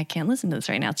 I can't listen to this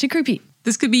right now. It's too creepy.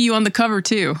 This could be you on the cover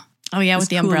too. Oh yeah, with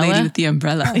the cool umbrella. lady with the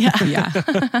umbrella. Yeah.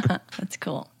 That's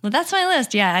cool. Well, that's my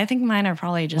list. Yeah, I think mine are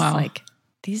probably just like,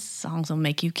 these songs will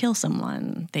make you kill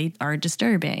someone. They are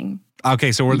disturbing.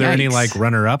 Okay, so were there any Yikes. like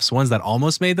runner-ups, ones that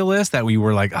almost made the list that we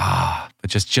were like, that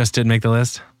just didn't make the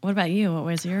list? What about you? What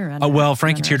was your runner? Oh, well,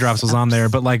 Frankie Teardrops was on there,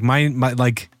 but like my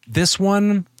like this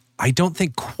one, I don't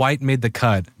think quite made the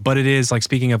cut, but it is like,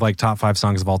 speaking of like top 5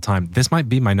 songs of all time, this might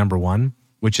be my number one,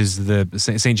 which is the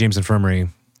St. James Infirmary,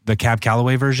 the Cab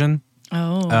Calloway version.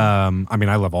 Oh. I mean,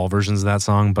 I love all versions of that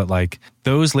song, but like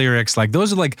those lyrics, like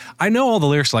those are like, I know all the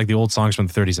lyrics to like the old songs from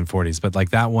the 30s and 40s, but like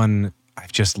that one,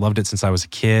 I've just loved it since I was a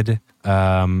kid.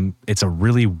 It's a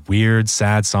really weird,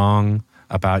 sad song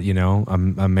about, a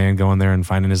man going there and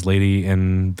finding his lady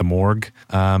in the morgue.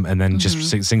 And then just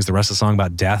sings the rest of the song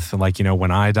about death. Like, when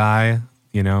I die,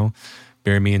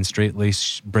 bury me in straight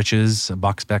lace breeches, a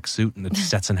box-back suit, and a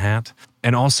Stetson hat.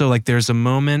 And also, like, there's a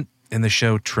moment in the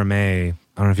show Treme. I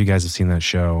don't know if you guys have seen that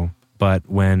show, but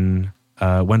when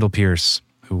Wendell Pierce,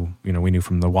 who, we knew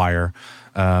from The Wire,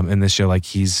 in this show, like,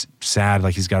 he's sad,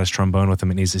 like he's got his trombone with him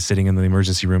and he's sitting in the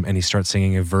emergency room and he starts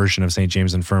singing a version of St.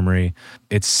 James Infirmary.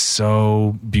 It's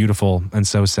so beautiful and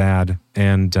so sad.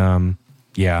 And and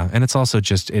it's also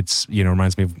just, it's,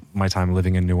 reminds me of my time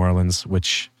living in New Orleans,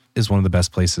 which is one of the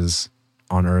best places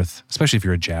on earth, especially if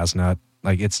you're a jazz nut.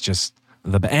 Like, it's just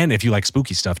and if you like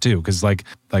spooky stuff too, because like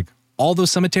all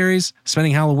those cemeteries,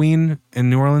 spending Halloween in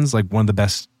New Orleans, like one of the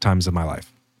best times of my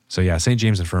life. So yeah, St.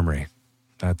 James Infirmary.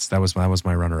 That was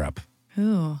my runner-up.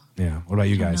 Ooh. Yeah. What about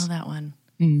you guys? I don't know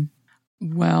that one.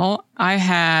 Well, I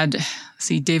had,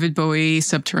 David Bowie,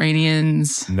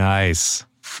 Subterraneans. Nice.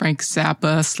 Frank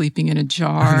Zappa, Sleeping in a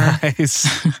Jar.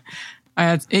 Nice. I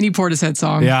had any Portishead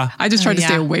song. Yeah. I just tried to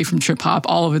stay away from trip hop.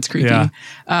 All of it's creepy. Yeah.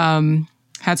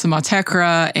 Had some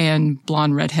Autechra and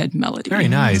Blonde Redhead Melody. Very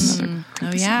nice.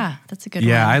 Oh yeah, that's a good one.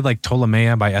 Yeah, I like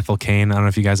Ptolemaea by Ethel Cain. I don't know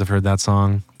if you guys have heard that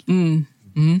song.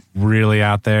 Really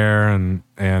out there, and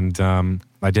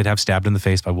I did have Stabbed in the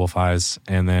Face by Wolf Eyes,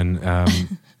 and then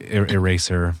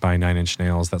Eraser by 9 Inch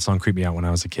Nails. That song creeped me out when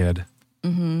I was a kid.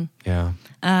 Mm-hmm. Yeah.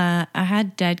 I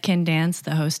had Dead Can Dance,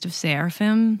 the host of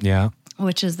Seraphim. Yeah.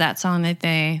 Which is that song that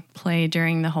they play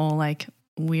during the whole like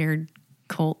weird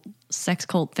sex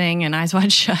cult thing and Eyes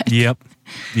Wide Shut. Yep.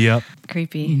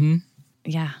 Creepy.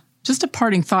 Yeah. Just a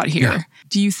parting thought here. Yeah.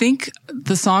 Do you think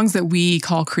the songs that we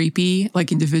call creepy,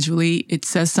 like individually, it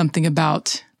says something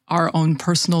about our own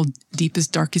personal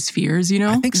deepest, darkest fears, you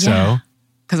know? I think so.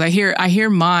 Because I hear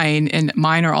mine, and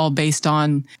mine are all based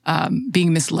on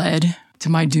being misled to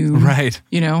my doom. Right.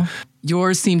 You know?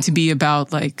 Yours seem to be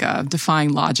about like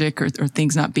defying logic or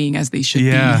things not being as they should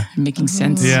be, and making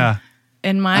sense. Yeah.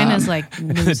 And mine is like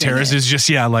Tara's is just,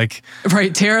 like...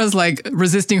 Right, Tara's like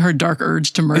resisting her dark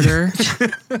urge to murder.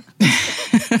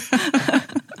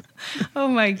 Oh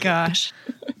my gosh.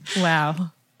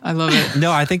 Wow. I love it.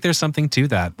 No, I think there's something to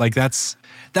that. Like that's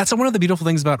one of the beautiful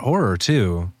things about horror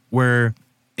too, where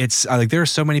it's like there are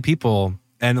so many people,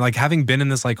 and like having been in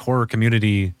this like horror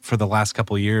community for the last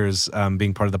couple of years,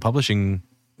 being part of the publishing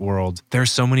world,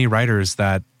 there's so many writers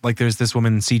that like there's this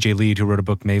woman, CJ Lead, who wrote a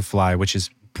book, Mayfly, which is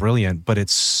brilliant, but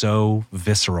it's so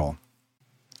visceral.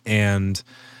 And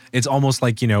it's almost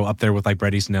like, up there with like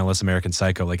Bret Easton Ellis' American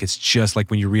Psycho. Like it's just like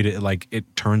when you read it, like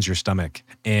it turns your stomach.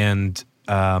 And,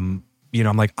 I'm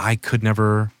like, I could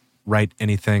never write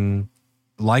anything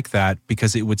like that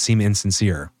because it would seem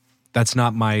insincere. That's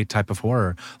not my type of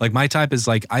horror. Like my type is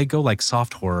like, I go like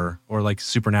soft horror or like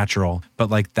supernatural, but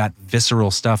like that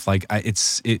visceral stuff, like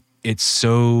it's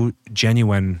so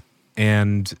genuine.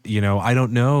 And, I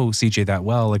don't know CJ that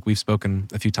well. Like we've spoken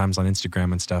a few times on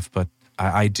Instagram and stuff, but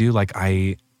I do like,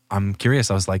 I'm curious.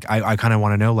 I was like, I kind of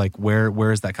want to know like,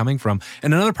 where is that coming from?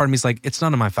 And another part of me is like, it's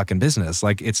none of my fucking business.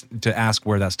 Like it's to ask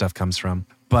where that stuff comes from.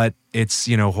 But it's,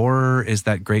 horror is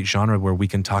that great genre where we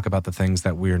can talk about the things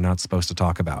that we're not supposed to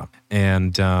talk about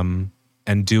and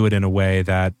do it in a way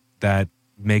that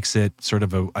makes it sort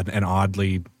of an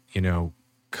oddly,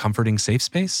 comforting safe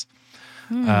space.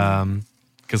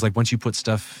 Because like once you put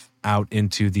stuff out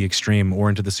into the extreme or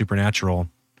into the supernatural,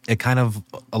 it kind of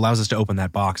allows us to open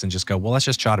that box and just go, well, let's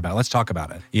just chat about it. Let's talk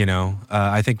about it.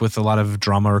 I think with a lot of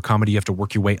drama or comedy, you have to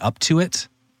work your way up to it.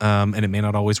 And it may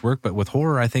not always work. But with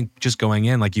horror, I think just going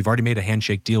in, like you've already made a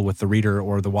handshake deal with the reader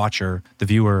or the watcher, the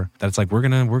viewer, that it's like, we're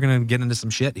gonna get into some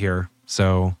shit here.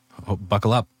 So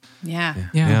buckle up. Yeah.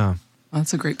 Well,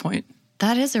 that's a great point.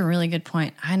 That is a really good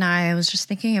point. And I was just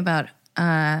thinking about,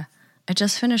 I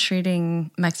just finished reading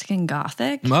Mexican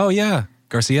Gothic. Oh, yeah.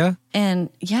 Garcia? And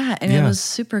it was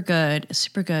super good,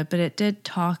 but it did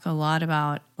talk a lot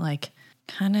about like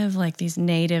kind of like these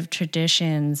native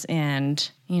traditions and,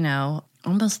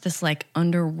 almost this like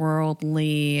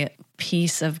underworldly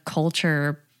piece of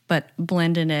culture, but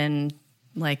blended in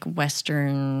like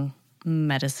Western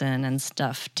medicine and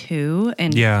stuff too.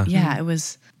 And it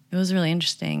was really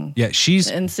interesting. Yeah,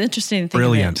 and it's interesting to think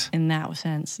brilliant of it in that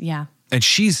sense. Yeah. And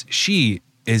she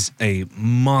is a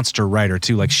monster writer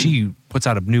too. Like she puts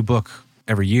out a new book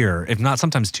every year, if not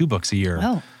sometimes 2 books a year.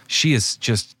 Oh. She is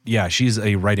just, she's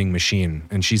a writing machine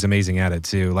and she's amazing at it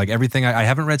too. Like everything, I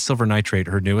haven't read Silver Nitrate,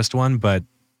 her newest one, but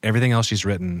everything else she's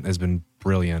written has been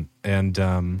brilliant. And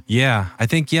I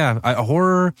think,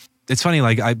 horror, it's funny,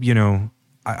 like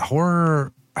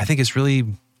horror, I think is really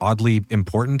oddly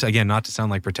important. Again, not to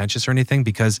sound like pretentious or anything,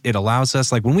 because it allows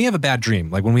us, like when we have a bad dream,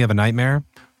 like when we have a nightmare,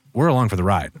 we're along for the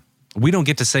ride. We don't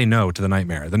get to say no to the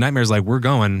nightmare. The nightmare is like, we're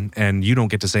going and you don't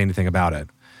get to say anything about it.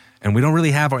 And we don't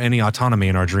really have any autonomy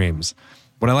in our dreams.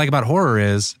 What I like about horror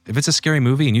is if it's a scary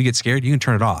movie and you get scared, you can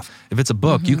turn it off. If it's a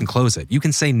book, you can close it. You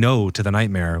can say no to the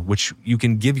nightmare, which you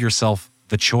can give yourself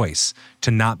the choice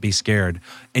to not be scared.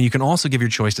 And you can also give your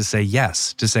choice to say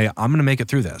yes, to say, I'm going to make it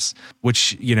through this,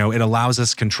 which, it allows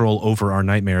us control over our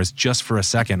nightmares just for a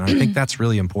second. I think that's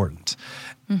really important.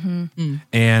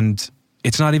 And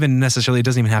it's not even necessarily, it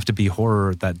doesn't even have to be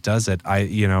horror that does it.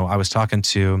 I was talking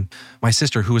to my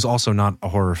sister who is also not a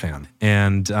horror fan.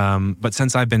 And, but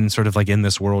since I've been sort of like in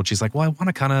this world, she's like, well, I want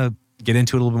to kind of get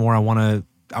into it a little bit more. I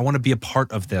want to be a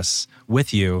part of this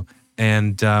with you.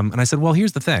 And I said, well,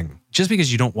 here's the thing. Just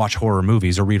because you don't watch horror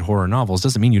movies or read horror novels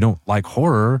doesn't mean you don't like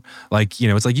horror. Like,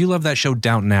 it's like you love that show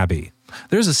Downton Abbey.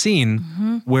 There's a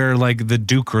scene where like the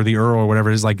Duke or the Earl or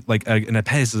whatever is like an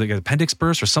appendix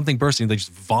burst or something bursting, like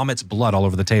just vomits blood all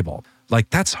over the table. Like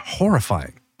that's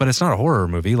horrifying. But it's not a horror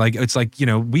movie. Like it's like,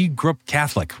 we grew up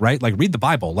Catholic, right? Like read the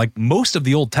Bible. Like most of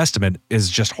the Old Testament is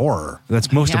just horror.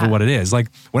 That's most of what it is. Like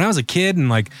when I was a kid and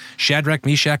like Shadrach,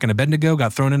 Meshach, and Abednego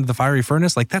got thrown into the fiery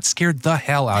furnace, like that scared the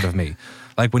hell out of me.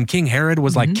 Like when King Herod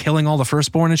was like killing all the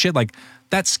firstborn and shit, like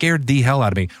that scared the hell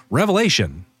out of me.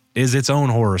 Revelation is its own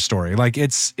horror story. Like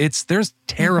there's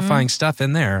terrifying stuff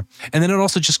in there. And then it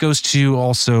also just goes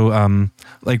to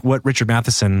like what Richard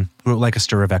Matheson wrote, like A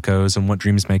Stir of Echoes and What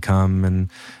Dreams May Come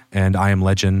and I Am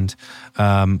Legend.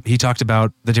 He talked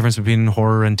about the difference between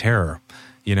horror and terror.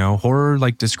 Horror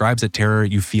like describes it, terror,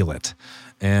 you feel it.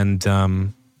 And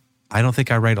I don't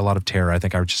think I write a lot of terror. I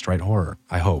think I just write horror.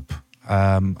 I hope.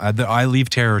 I leave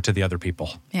terror to the other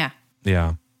people. Yeah.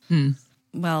 Yeah.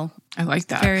 Well, I like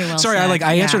that. very well Sorry, said.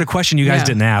 I answered a question you guys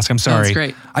didn't ask. I'm sorry. That's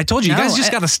great. I told you, you guys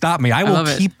just got to stop me. I will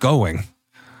keep going.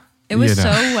 It was so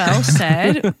well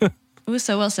said. It was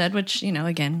so well said, which,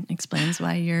 again, explains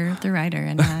why you're the writer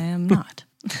and I am not.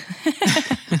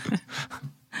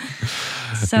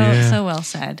 So well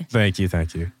said. Thank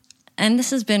you. And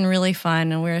this has been really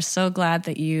fun, and we're so glad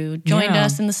that you joined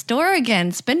us in the store again.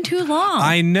 It's been too long.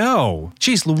 I know.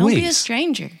 Jeez Louise. Don't be a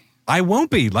stranger. I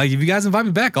won't be. Like, if you guys invite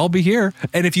me back, I'll be here.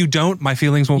 And if you don't, my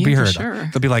feelings won't be hurt. Sure.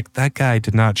 They'll be like, that guy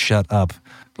did not shut up.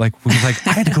 Like,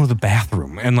 I had to go to the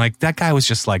bathroom. And like, that guy was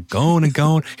just like going and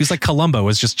going. He was like Columbo. It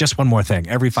was just one more thing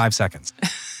every 5 seconds.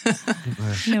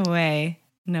 No way.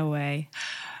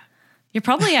 You're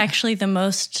probably actually the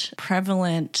most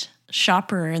prevalent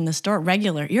shopper in the store.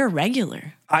 Regular. You're a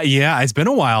regular. Yeah, it's been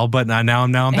a while, but now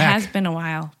I'm back. It has been a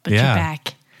while, but you're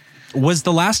back. Was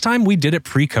the last time we did it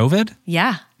pre-COVID?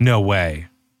 Yeah. No way.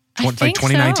 I think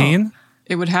 2019? so.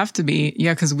 It would have to be.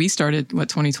 Yeah, because we started,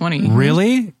 2020?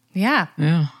 Really? Yeah.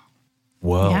 Yeah.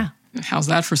 Whoa. Yeah. How's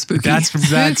that for spooky?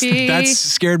 That's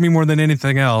scared me more than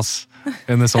anything else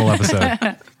in this whole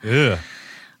episode. Yeah.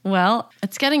 Well,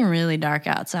 it's getting really dark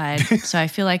outside, so I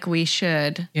feel like we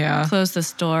should close the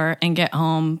store and get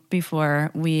home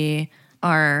before we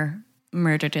are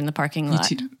murdered in the parking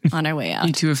lot on our way out.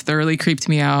 You two have thoroughly creeped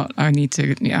me out. I need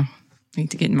to get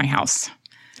in my house.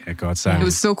 Yeah, go outside. It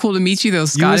was so cool to meet you though,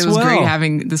 Scott. It was great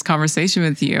having this conversation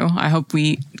with you. I hope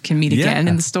we can meet again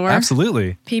in the store.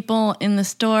 Absolutely. People in the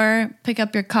store, pick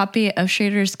up your copy of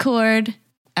Schrader's Chord,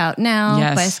 out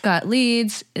now by Scott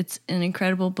Leeds. It's an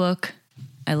incredible book.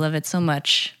 I love it so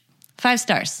much. 5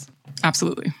 stars.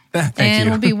 Absolutely. Thank and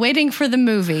you. we'll be waiting for the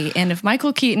movie. And if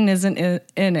Michael Keaton isn't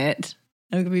in it,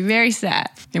 I'm going to be very sad.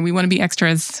 And we want to be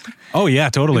extras. Oh, yeah,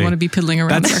 totally. We want to be piddling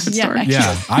around the record store.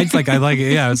 Yeah. I like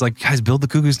it. Yeah. I was like, guys, build the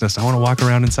Cuckoo's Nest. I want to walk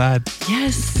around inside.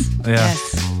 Yes. Yeah.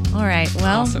 Yes. All right.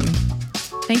 Well, awesome.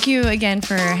 Thank you again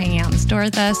for hanging out in the store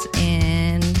with us.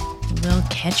 And we'll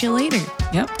catch you later.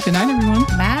 Yep. Good night, everyone.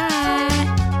 Bye.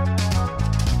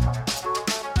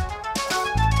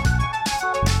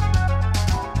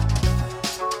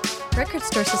 Record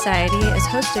Store Society is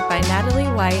hosted by Natalie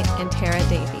White and Tara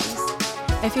Davies.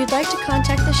 If you'd like to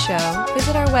contact the show,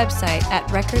 visit our website at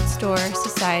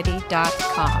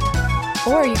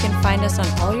recordstoresociety.com. Or you can find us on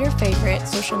all your favorite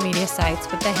social media sites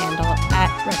with the handle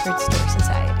 @Record Store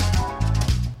Society.